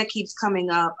something that keeps coming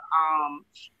up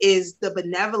is the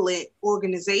benevolent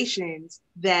organizations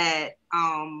that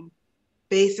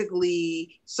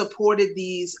basically supported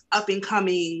these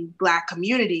up-and-coming Black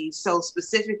communities. So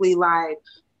specifically,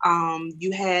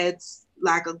 you had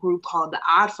a group called the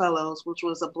Odd Fellows, which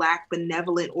was a Black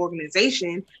benevolent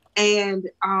organization, and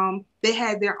they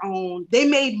had they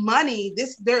made money.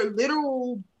 Their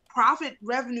literal profit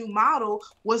revenue model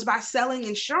was by selling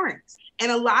insurance. And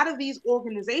a lot of these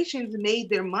organizations made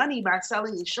their money by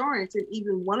selling insurance. And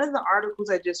even one of the articles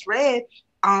I just read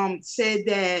said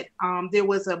that there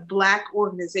was a Black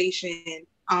organization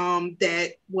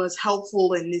that was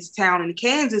helpful in this town in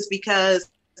Kansas, because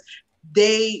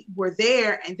they were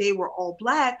there and they were all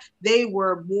Black, they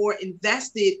were more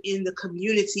invested in the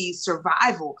community's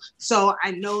survival. So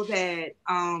I know that,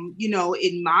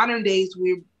 in modern days,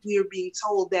 we're being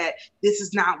told that this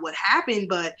is not what happened,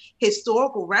 but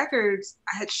historical records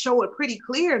show it pretty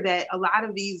clear that a lot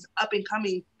of these up and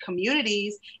coming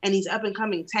communities and these up and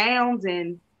coming towns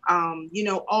and,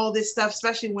 all this stuff,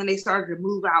 especially when they started to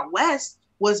move out west,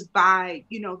 was by,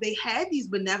 they had these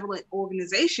benevolent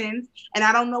organizations, and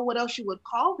I don't know what else you would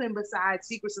call them besides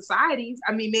secret societies.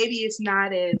 I mean, maybe it's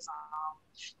not as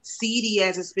seedy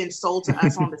as it's been sold to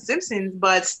us on The Simpsons,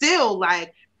 but still,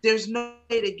 like, there's no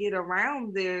way to get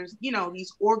around. There's,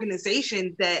 these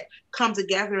organizations that come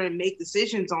together and make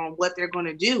decisions on what they're going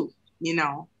to do,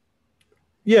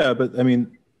 Yeah, but I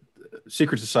mean,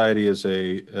 secret society is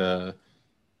a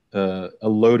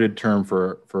loaded term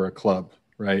for a club,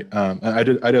 right? I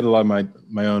did a lot of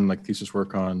my own like thesis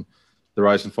work on the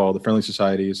rise and fall of the friendly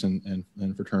societies and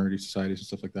fraternity societies and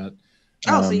stuff like that.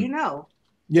 So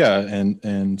Yeah, and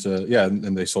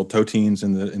they sold toteens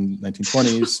in the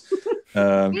 1920s.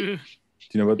 Do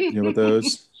you know about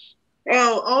those?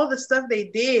 Oh, all the stuff they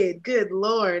did. Good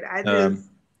Lord,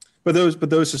 But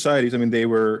those societies, I mean, they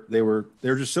were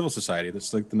just civil society.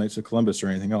 That's like the Knights of Columbus or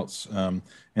anything else. And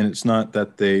it's not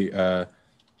that they, I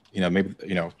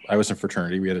was in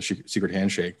fraternity. We had a secret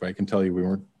handshake, but I can tell you we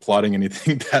weren't plotting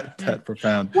anything that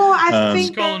profound. Well, I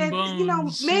think that,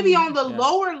 maybe on the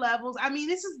lower levels. I mean,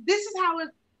 this is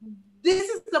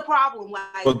the problem.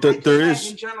 Like, well, there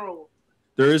is in general.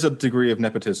 There is a degree of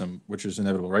nepotism, which is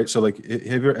inevitable, right? So, like,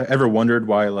 have you ever wondered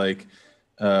why, like,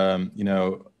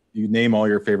 you name all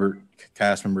your favorite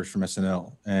cast members from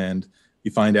SNL, and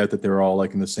you find out that they're all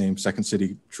like in the same Second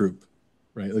City troupe,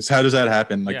 right? Like, how does that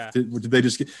happen? Like, did they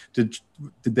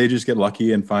just get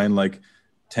lucky and find like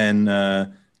 10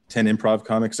 improv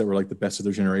comics that were like the best of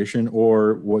their generation,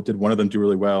 or what did one of them do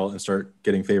really well and start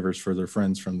getting favors for their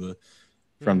friends from the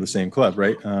same club,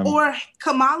 right? Or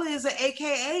Kamala is an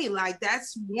AKA. Like,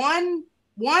 that's one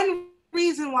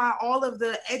reason why all of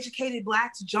the educated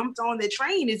Blacks jumped on the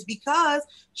train is because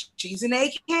she's an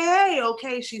AKA.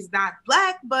 Okay, she's not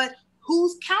Black, but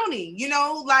who's counting?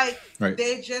 Right.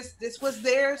 This was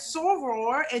their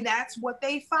soror, and that's what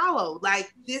they followed.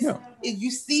 Like, this, if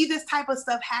you see this type of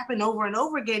stuff happen over and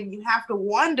over again, you have to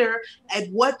wonder at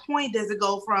what point does it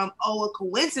go from, a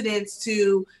coincidence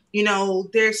to,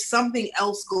 there's something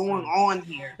else going on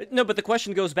here. But the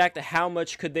question goes back to how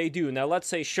much could they do? Now, let's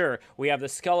say, sure, we have the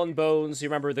Skull and Bones. You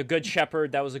remember The Good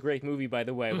Shepherd? That was a great movie, by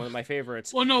the way, one of my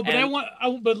favorites. Well, no,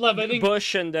 but Lev, I think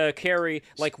Bush and Carrie,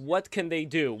 like, what can they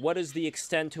do? What is the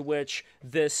extent to which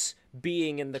this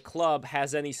being in the club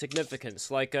has any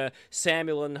significance? Like,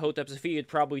 Samuel and Hotep Sophia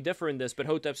probably differ in this, but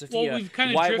Hotep Sophia,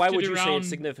 why would you say it's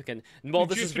significant? Well,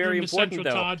 this is very important,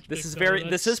 though. This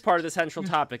is part of the central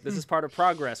topic. This is part of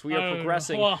progress. We are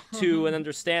progressing to an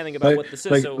understanding about what this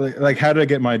is. Like, how did I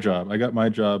get my job? I got my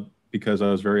job because I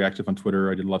was very active on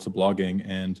Twitter. I did lots of blogging,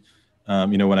 and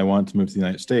when I wanted to move to the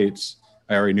United States,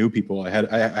 I already knew people. I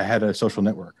had a social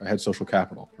network. I had social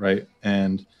capital, right?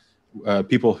 And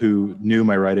people who knew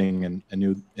my writing and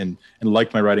knew and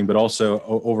liked my writing, but also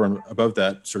over and above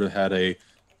that, sort of had an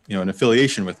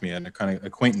affiliation with me and a kind of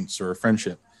acquaintance or a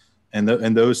friendship, and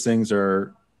those things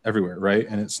are everywhere, right?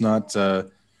 And it's not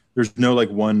there's no like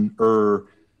one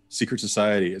secret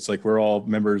society. It's like we're all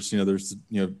members. There's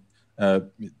I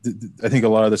think a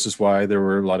lot of this is why there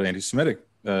were a lot of anti-Semitic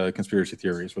conspiracy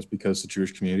theories, was because the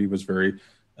Jewish community was very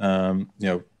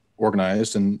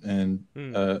organized and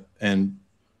you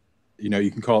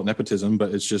can call it nepotism,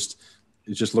 but it's just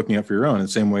looking out for your own. In the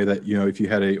same way that, if you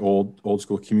had a old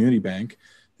school community bank,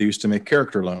 they used to make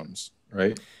character loans,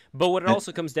 right? But what it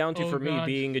also comes down to, for me,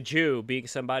 being a Jew, being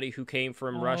somebody who came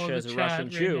from Russia as a Russian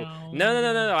Jew.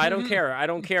 No, I don't care. I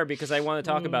don't care, because I want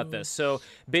to talk about this. So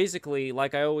basically,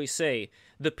 like I always say,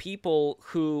 the people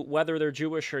who, whether they're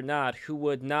Jewish or not, who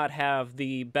would not have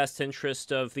the best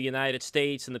interest of the United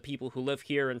States and the people who live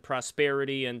here and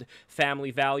prosperity and family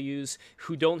values,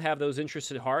 who don't have those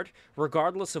interests at heart,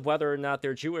 regardless of whether or not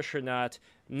they're Jewish or not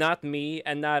me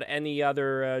and not any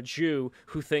other Jew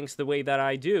who thinks the way that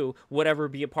I do would ever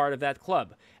be a part of that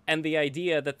club. And the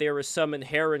idea that there is some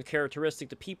inherent characteristic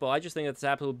to people, I just think that's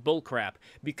absolute bullcrap,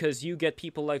 because you get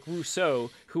people like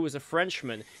Rousseau, who was a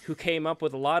Frenchman, who came up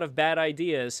with a lot of bad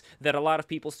ideas that a lot of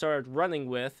people started running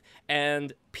with,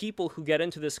 and people who get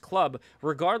into this club,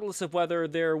 regardless of whether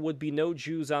there would be no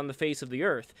Jews on the face of the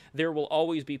earth, there will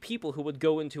always be people who would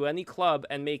go into any club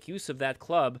and make use of that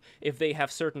club if they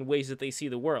have certain ways that they see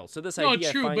the world. So this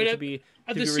idea I find to be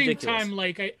at the same time,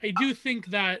 like, I do think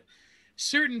that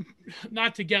certain,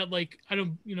 not to get like, I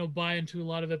don't buy into a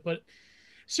lot of it, but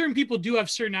certain people do have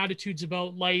certain attitudes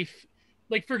about life.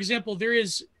 Like, for example, there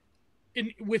is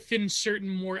within certain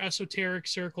more esoteric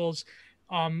circles,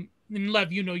 and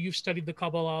Lev, you've studied the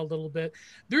Kabbalah a little bit.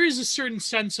 There is a certain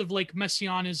sense of like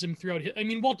messianism throughout. I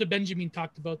mean, Walter Benjamin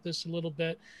talked about this a little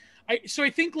bit. So I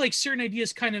think like certain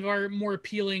ideas kind of are more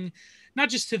appealing, not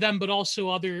just to them, but also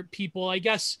other people. I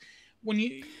guess when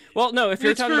you if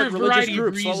you're talking about religious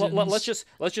groups,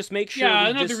 let's just make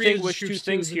sure we distinguish two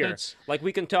things here. Like,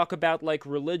 we can talk about like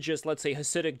religious, let's say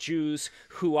Hasidic Jews,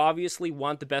 who obviously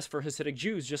want the best for Hasidic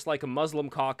Jews, just like a Muslim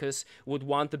caucus would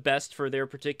want the best for their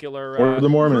particular or the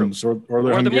Mormons or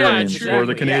the Hungarians or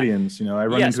the Canadians. I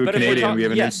run into a Canadian, we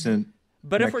have an instant.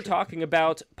 But if we're talking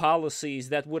about policies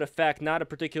that would affect not a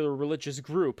particular religious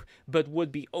group, but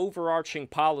would be overarching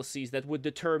policies that would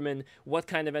determine what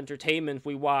kind of entertainment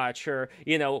we watch, or,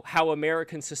 how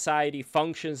American society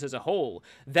functions as a whole,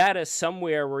 that is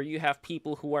somewhere where you have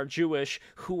people who are Jewish,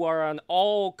 who are on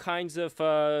all kinds of,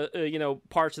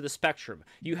 parts of the spectrum.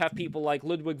 You have people like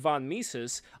Ludwig von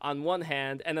Mises on one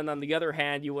hand, and then on the other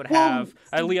hand, you would have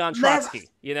Leon Trotsky,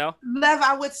 Lev,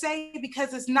 I would say,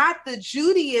 because it's not the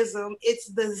Judaism, it's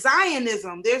the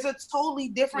Zionism. There's a totally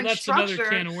different structure.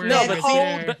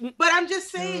 But I'm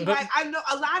just saying, I know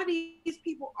a lot of these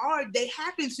people they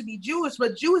happen to be Jewish,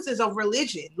 but Jewish is a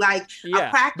religion, like a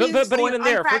practice but even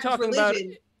there, if we're talking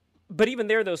religion. But even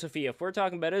there, though, Sophia, if we're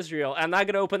talking about Israel, I'm not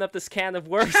going to open up this can of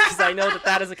worms because I know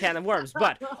that is a can of worms.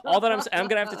 But all that I'm going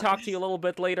to have to talk to you a little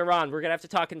bit later on. We're going to have to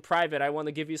talk in private. I want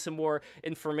to give you some more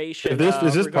information.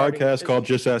 Is this podcast called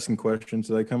Just Asking Questions?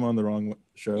 Did I come on the wrong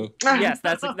show? Yes,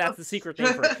 that's the secret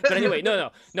name for it. But anyway,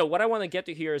 no. What I want to get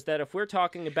to here is that if we're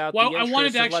talking about I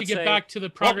wanted to actually get back to the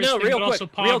progress thing, but also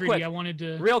poverty. I wanted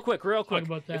to real quick.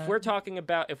 About that. If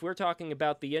we're talking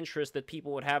about the interest that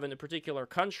people would have in a particular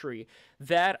country,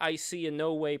 that I see in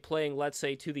no way playing, let's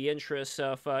say, to the interests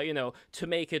of, to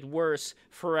make it worse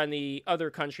for any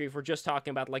other country if we're just talking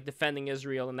about, like, defending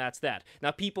Israel, and that's that. Now,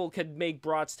 people could make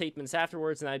broad statements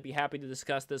afterwards, and I'd be happy to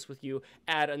discuss this with you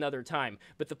at another time.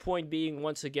 But the point being,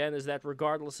 once again, is that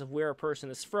regardless of where a person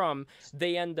is from,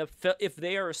 they end up, if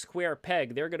they are a square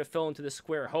peg, they're going to fill into the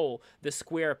square hole. The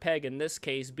square peg, in this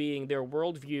case, being their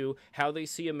worldview, how they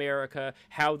see America,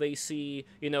 how they see,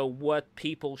 what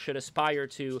people should aspire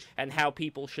to, and how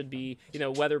people should be,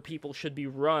 whether people should be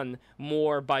run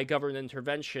more by government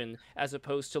intervention as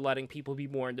opposed to letting people be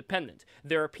more independent.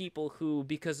 There are people who,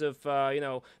 because of,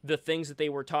 the things that they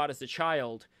were taught as a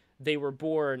child, they were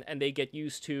born and they get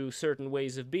used to certain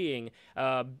ways of being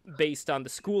based on the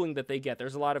schooling that they get.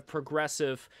 There's a lot of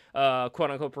progressive,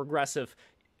 quote-unquote progressive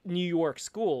New York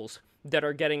schools that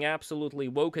are getting absolutely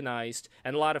wokenized,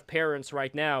 and a lot of parents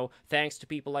right now, thanks to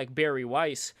people like Barry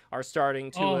Weiss, are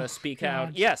starting to speak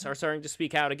out. Yes, are starting to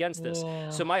speak out against this.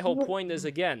 So my whole point is,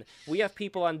 again, we have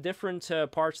people on different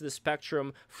parts of the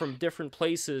spectrum from different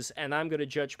places, and I'm going to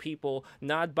judge people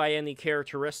not by any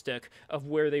characteristic of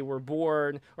where they were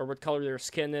born or what color their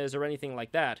skin is or anything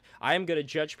like that. I am going to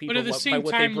judge people by what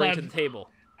they bring to the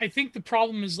table. I think the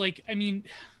problem is, the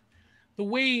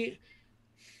way...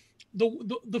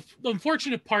 The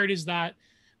unfortunate part is that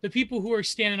the people who are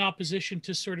standing in opposition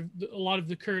to sort of a lot of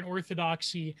the current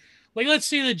orthodoxy, like, let's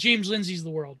say that James Lindsay's the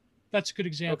world. That's a good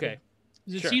example. Okay.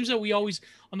 It seems that we always,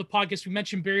 on the podcast, we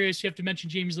mention Barry Weiss, you have to mention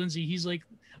James Lindsay. He's like,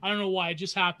 I don't know why, it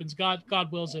just happens. God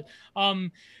wills it.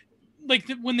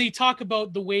 When they talk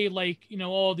about the way,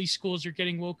 all these schools are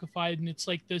getting wokeified, and it's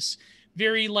like this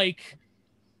very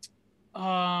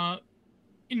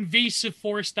invasive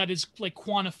force that is like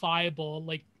quantifiable,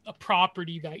 like a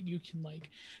property that you can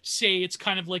say it's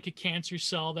kind of like a cancer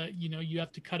cell that you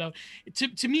have to cut out.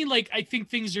 To me, I think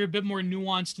things are a bit more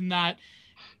nuanced in that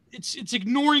it's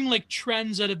ignoring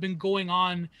trends that have been going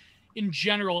on in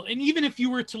general. And even if you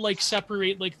were to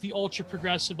separate the ultra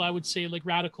progressive, I would say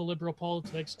radical liberal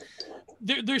politics,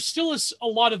 there's still a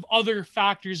lot of other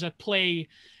factors at play.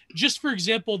 Just for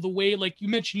example, the way you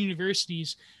mentioned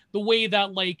universities, the way that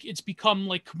it's become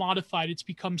commodified, it's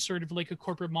become sort of a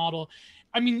corporate model.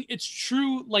 I mean, it's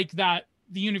true that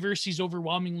the universities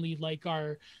overwhelmingly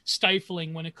are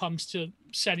stifling when it comes to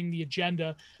setting the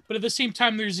agenda. But at the same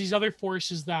time, there's these other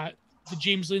forces that the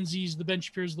James Lindsays, the Ben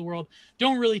Shapiro's of the world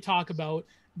don't really talk about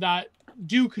that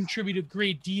do contribute a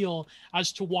great deal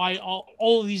as to why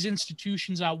all of these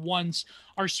institutions at once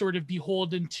are sort of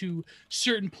beholden to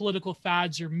certain political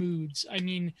fads or moods. I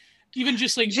mean, even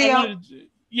just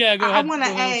yeah, go ahead. I want to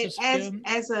add,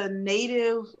 as a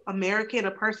Native American,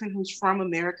 a person who's from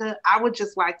America, I would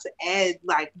just like to add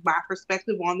my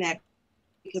perspective on that,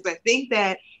 because I think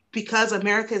that because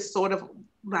America has sort of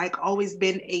always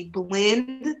been a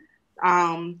blend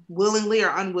willingly or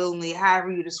unwillingly,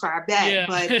 however you describe that. Yeah.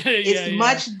 But it's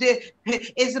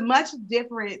it's much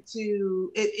different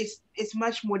to it's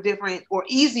much more different or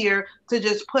easier to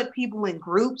just put people in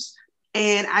groups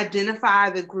and identify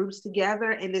the groups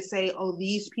together and to say, oh,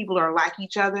 these people are like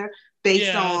each other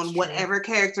based on whatever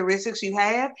characteristics you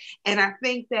have. And I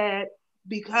think that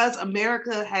because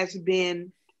America has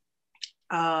been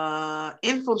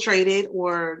infiltrated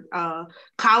or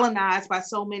colonized by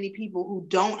so many people who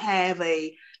don't have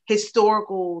a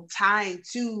historical tie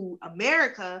to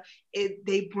America,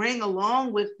 they bring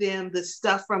along with them the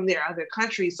stuff from their other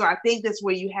countries. So I think that's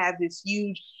where you have this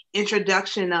huge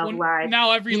introduction of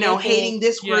now every local, hating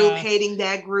this group, hating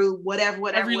that group, whatever.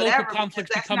 Every local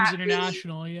conflict becomes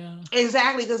international,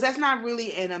 Exactly, because that's not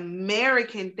really an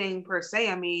American thing per se.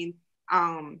 I mean,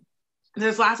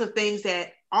 there's lots of things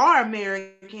that are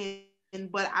American,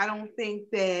 but I don't think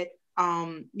that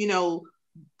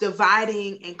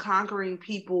dividing and conquering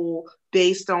people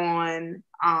based on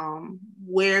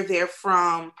where they're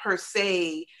from per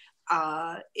se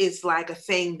is like a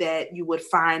thing that you would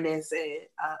find as a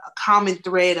common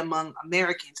thread among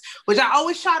Americans, which I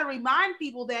always try to remind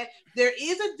people that there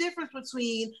is a difference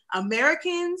between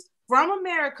Americans from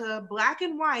America, black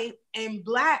and white, and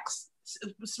blacks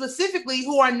specifically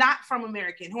who are not from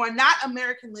American, who are not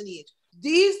American lineage.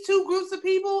 These two groups of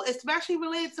people, especially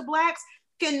related to blacks,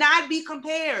 cannot be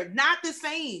compared, not the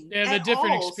same. They have a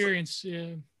different experience. Yeah.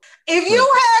 If you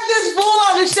have this fool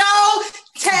on the show,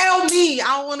 tell me.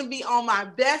 I want to be on my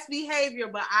best behavior,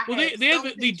 but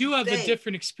they do have a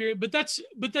different experience.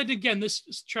 But then again,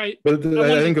 this try. But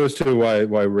I think it goes to why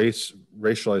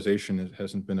racialization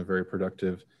hasn't been a very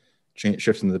productive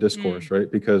shift in the discourse, right?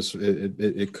 Because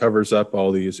it covers up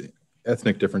all these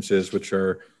ethnic differences, which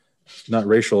are not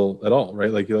racial at all,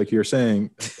 right? Like you're saying,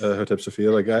 Hotep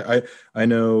Sophia. Like I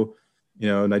know,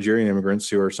 Nigerian immigrants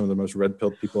who are some of the most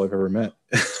red-pilled people I've ever met.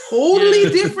 Totally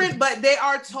different, but they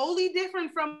are totally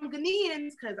different from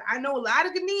Ghanaians, because I know a lot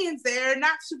of Ghanaians, they're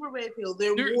not super red-pilled.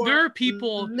 There are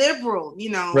people liberal,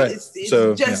 right. It's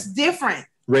just different.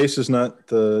 Race is not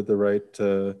the right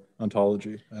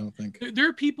ontology, I don't think. There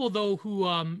are people, though, who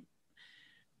I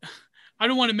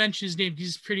don't want to mention his name.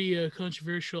 He's pretty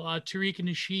controversial. Tariq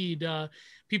Nasheed,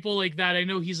 people like that. I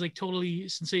know he's like totally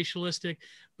sensationalistic,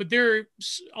 but there are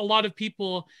a lot of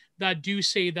people that do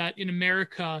say that in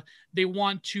America, they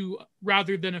want to,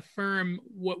 rather than affirm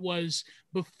what was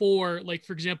before, like,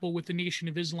 for example, with the Nation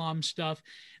of Islam stuff,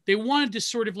 they wanted to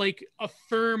sort of like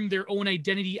affirm their own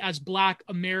identity as Black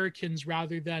Americans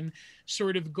rather than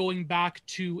sort of going back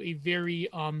to a very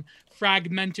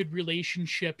fragmented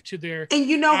relationship to their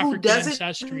and African who doesn't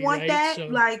ancestry, want right? that? So,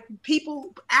 like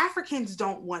Africans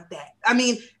don't want that. I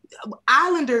mean,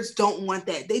 Islanders don't want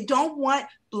that. They don't want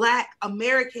Black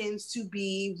Americans to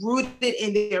be rooted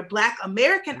in their Black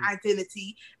American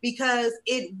identity because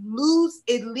it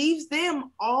leaves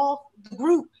them off the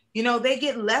group. They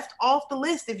get left off the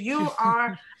list. If you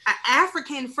are an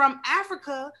African from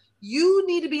Africa, you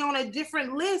need to be on a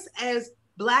different list as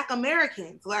Black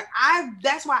Americans.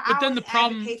 That's why I always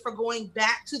advocate for going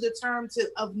back to the term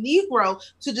of Negro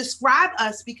to describe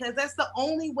us, because that's the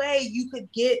only way you could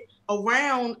get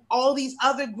around all these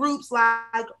other groups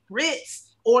like Brits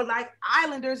or like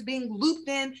Islanders being looped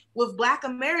in with Black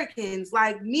Americans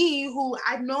like me, who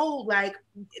I know, I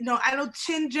know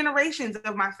 10 generations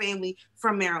of my family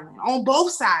from Maryland on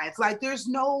both sides. Like, there's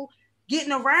no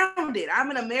getting around it. I'm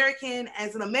an American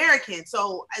as an American.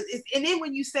 So, and then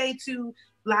when you say to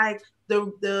like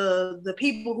the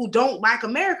people who don't like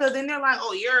America, then they're like,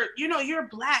 oh, you're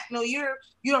Black. No, you're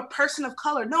a person of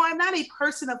color. No, I'm not a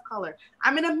person of color.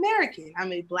 I'm an American.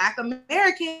 I'm a Black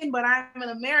American, but I'm an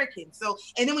American. So,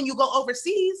 and then when you go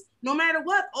overseas, no matter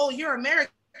what, oh, you're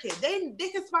American. They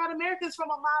can spot Americans from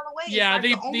a mile away. Yeah,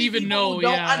 they even know. Who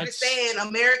don't understand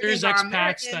Americans are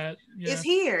American. It's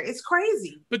here. It's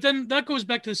crazy. But then that goes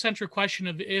back to the central question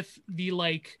of if the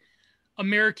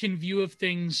American view of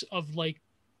things of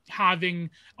having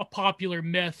a popular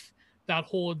myth that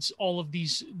holds all of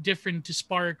these different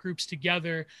disparate groups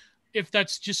together, if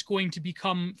that's just going to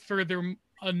become further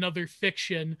another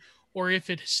fiction, or if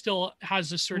it still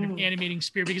has a sort of animating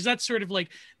spirit, because that's sort of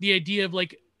the idea of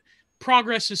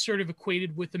progress is sort of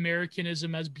equated with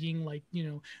Americanism as being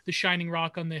the shining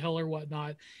rock on the hill or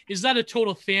whatnot. Is that a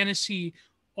total fantasy,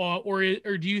 or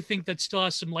do you think that still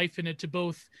has some life in it to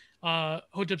both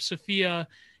Hotep Sophia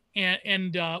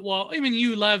and well, I mean,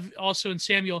 you, Lev, also, and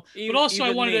Samuel, but also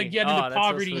I wanted to get into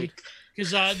poverty,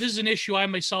 because this is an issue I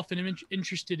myself am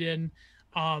interested in.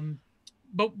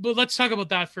 but let's talk about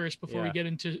that first before we Yeah. get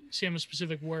into Sam's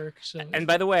specific work. So, And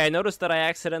by the way, I noticed that I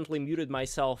accidentally muted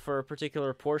myself for a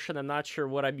particular portion. I'm not sure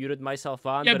what I muted myself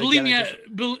on. yeah, but believe again,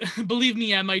 me, believe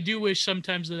me, Em, I do wish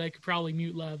sometimes that I could probably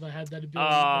mute Lev. I had that ability.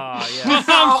 Ah, yeah.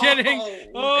 I'm kidding. If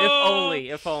Oh, only,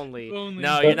 if only. If only.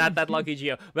 No, you're not that lucky,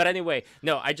 Gio. But anyway,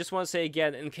 no, I just want to say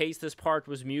again, in case this part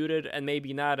was muted, and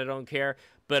maybe not, I don't care.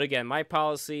 But again, my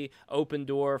policy, open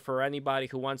door for anybody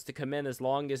who wants to come in as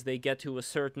long as they get to a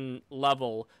certain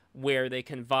level where they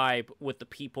can vibe with the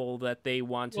people that they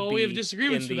want to Well, be we have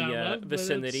disagreements in with the that, Lev, but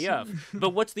vicinity it's- of.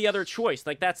 But what's the other choice?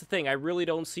 Like, that's the thing. I really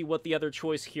don't see what the other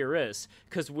choice here is,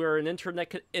 because we're an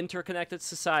interconnected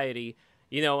society.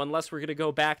 You know, unless we're going to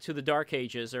go back to the Dark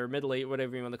Ages or Middle Age,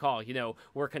 whatever you want to call it. You know,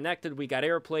 we're connected. We got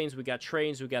airplanes. We got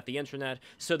trains. We got the internet.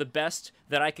 So the best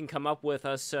that I can come up with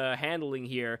us handling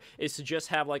here is to just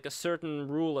have like a certain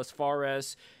rule as far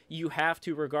as you have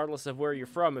to, regardless of where you're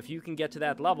from, if you can get to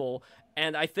that level.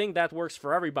 And I think that works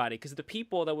for everybody, because the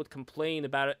people that would complain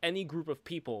about any group of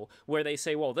people where they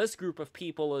say, well, this group of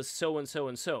people is so and so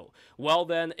and so. Well,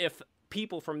 then if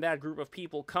people from that group of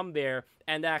people come there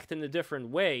and act in a different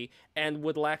way and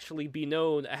would actually be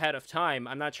known ahead of time.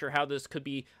 I'm not sure how this could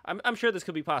be. I'm sure this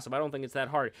could be possible. I don't think it's that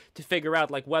hard to figure out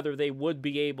like whether they would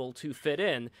be able to fit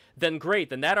in. Then great.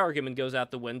 Then that argument goes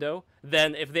out the window.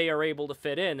 Then if they are able to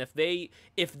fit in, if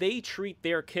they treat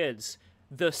their kids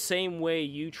the same way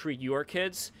you treat your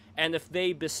kids, and if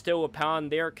they bestow upon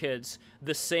their kids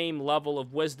the same level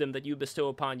of wisdom that you bestow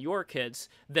upon your kids,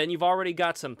 then you've already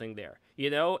got something there, you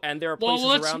know? And there are places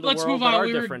around the world move that on. are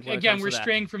different when it Again, comes we're to that.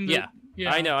 straying from the...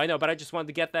 Yeah. I know, but I just wanted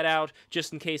to get that out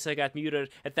just in case I got muted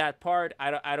at that part.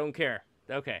 I don't care.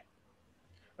 Okay.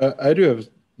 I do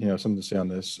have something to say on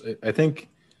this. I think,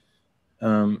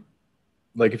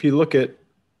 like if you look at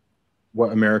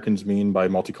what Americans mean by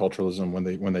multiculturalism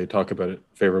when they talk about it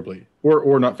favorably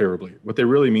or not favorably, what they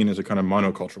really mean is a kind of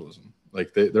monoculturalism.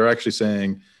 Like they're actually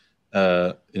saying,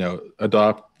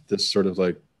 adopt this sort of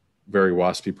like very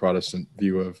waspy Protestant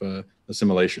view of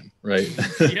assimilation, right?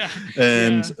 Yeah.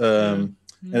 And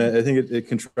I think it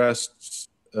contrasts.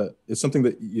 It's something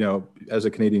that as a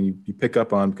Canadian you pick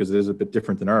up on because it is a bit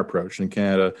different than our approach in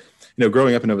Canada.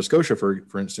 Growing up in Nova Scotia,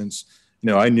 for instance,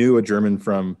 I knew a German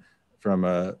from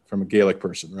a Gaelic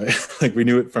person, right? Like we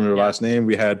knew it from their last name.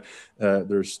 We had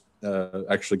there's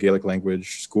actually Gaelic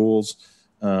language schools,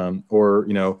 or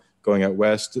going out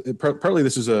west. Partly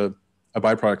this is a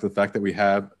byproduct of the fact that we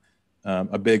have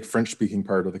a big French-speaking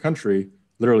part of the country,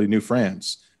 literally New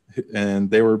France, and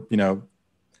they were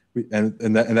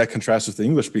and that contrasts with the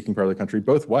English-speaking part of the country,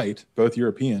 both white, both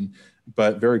European,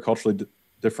 but very culturally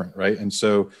different, right? And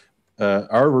so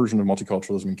our version of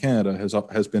multiculturalism in Canada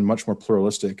has been much more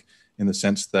pluralistic in the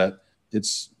sense that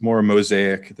it's more a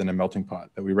mosaic than a melting pot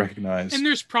that we recognize. And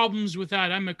there's problems with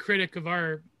that. I'm a critic of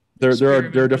our. There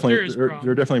are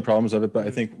definitely problems of it, but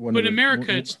I think in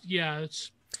America, it's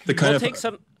the kind of take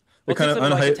some the kind of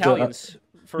like Italians,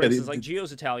 for instance, like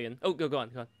Gio's Italian. Oh, go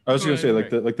on. I was going to say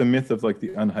like the myth of like the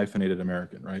unhyphenated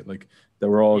American, right? Like that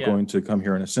we're all going to come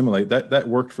here and assimilate. That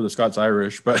worked for the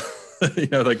Scots-Irish, but but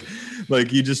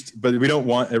we don't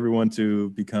want everyone to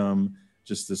become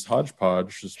just this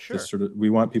hodgepodge. This sort of, we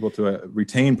want people to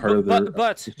retain part of their.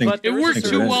 But it worked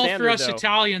too well for us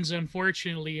Italians,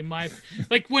 unfortunately.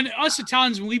 When us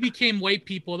Italians, when we became white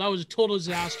people, that was a total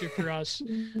disaster for us.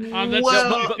 But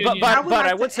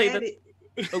I would say that.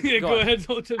 Okay, go ahead.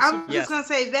 I was just gonna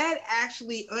say that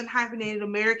actually unhyphenated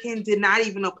American did not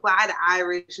even apply to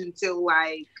Irish until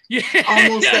like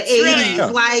almost the 80s.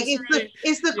 Right. Like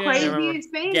it's the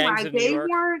craziest thing. Gangs like they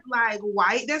weren't like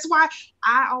white. That's why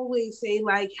I always say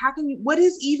like, what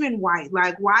is even white?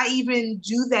 Like why even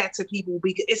do that to people?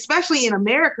 Because especially in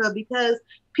America, because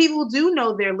people do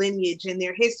know their lineage and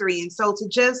their history, and so to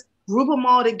just group them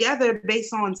all together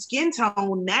based on skin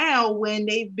tone now when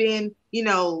they've been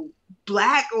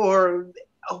Black or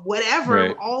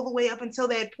whatever all the way up until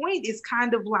that point is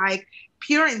kind of like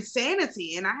pure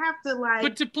insanity. And I have to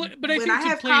when I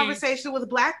have conversation with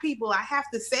Black people, I have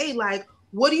to say like,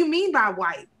 what do you mean by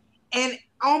white? And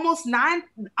almost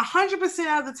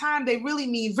 100% of the time they really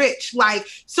mean rich. Like,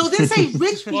 so then say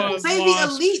rich people, say the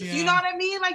elites, you know what I mean? Like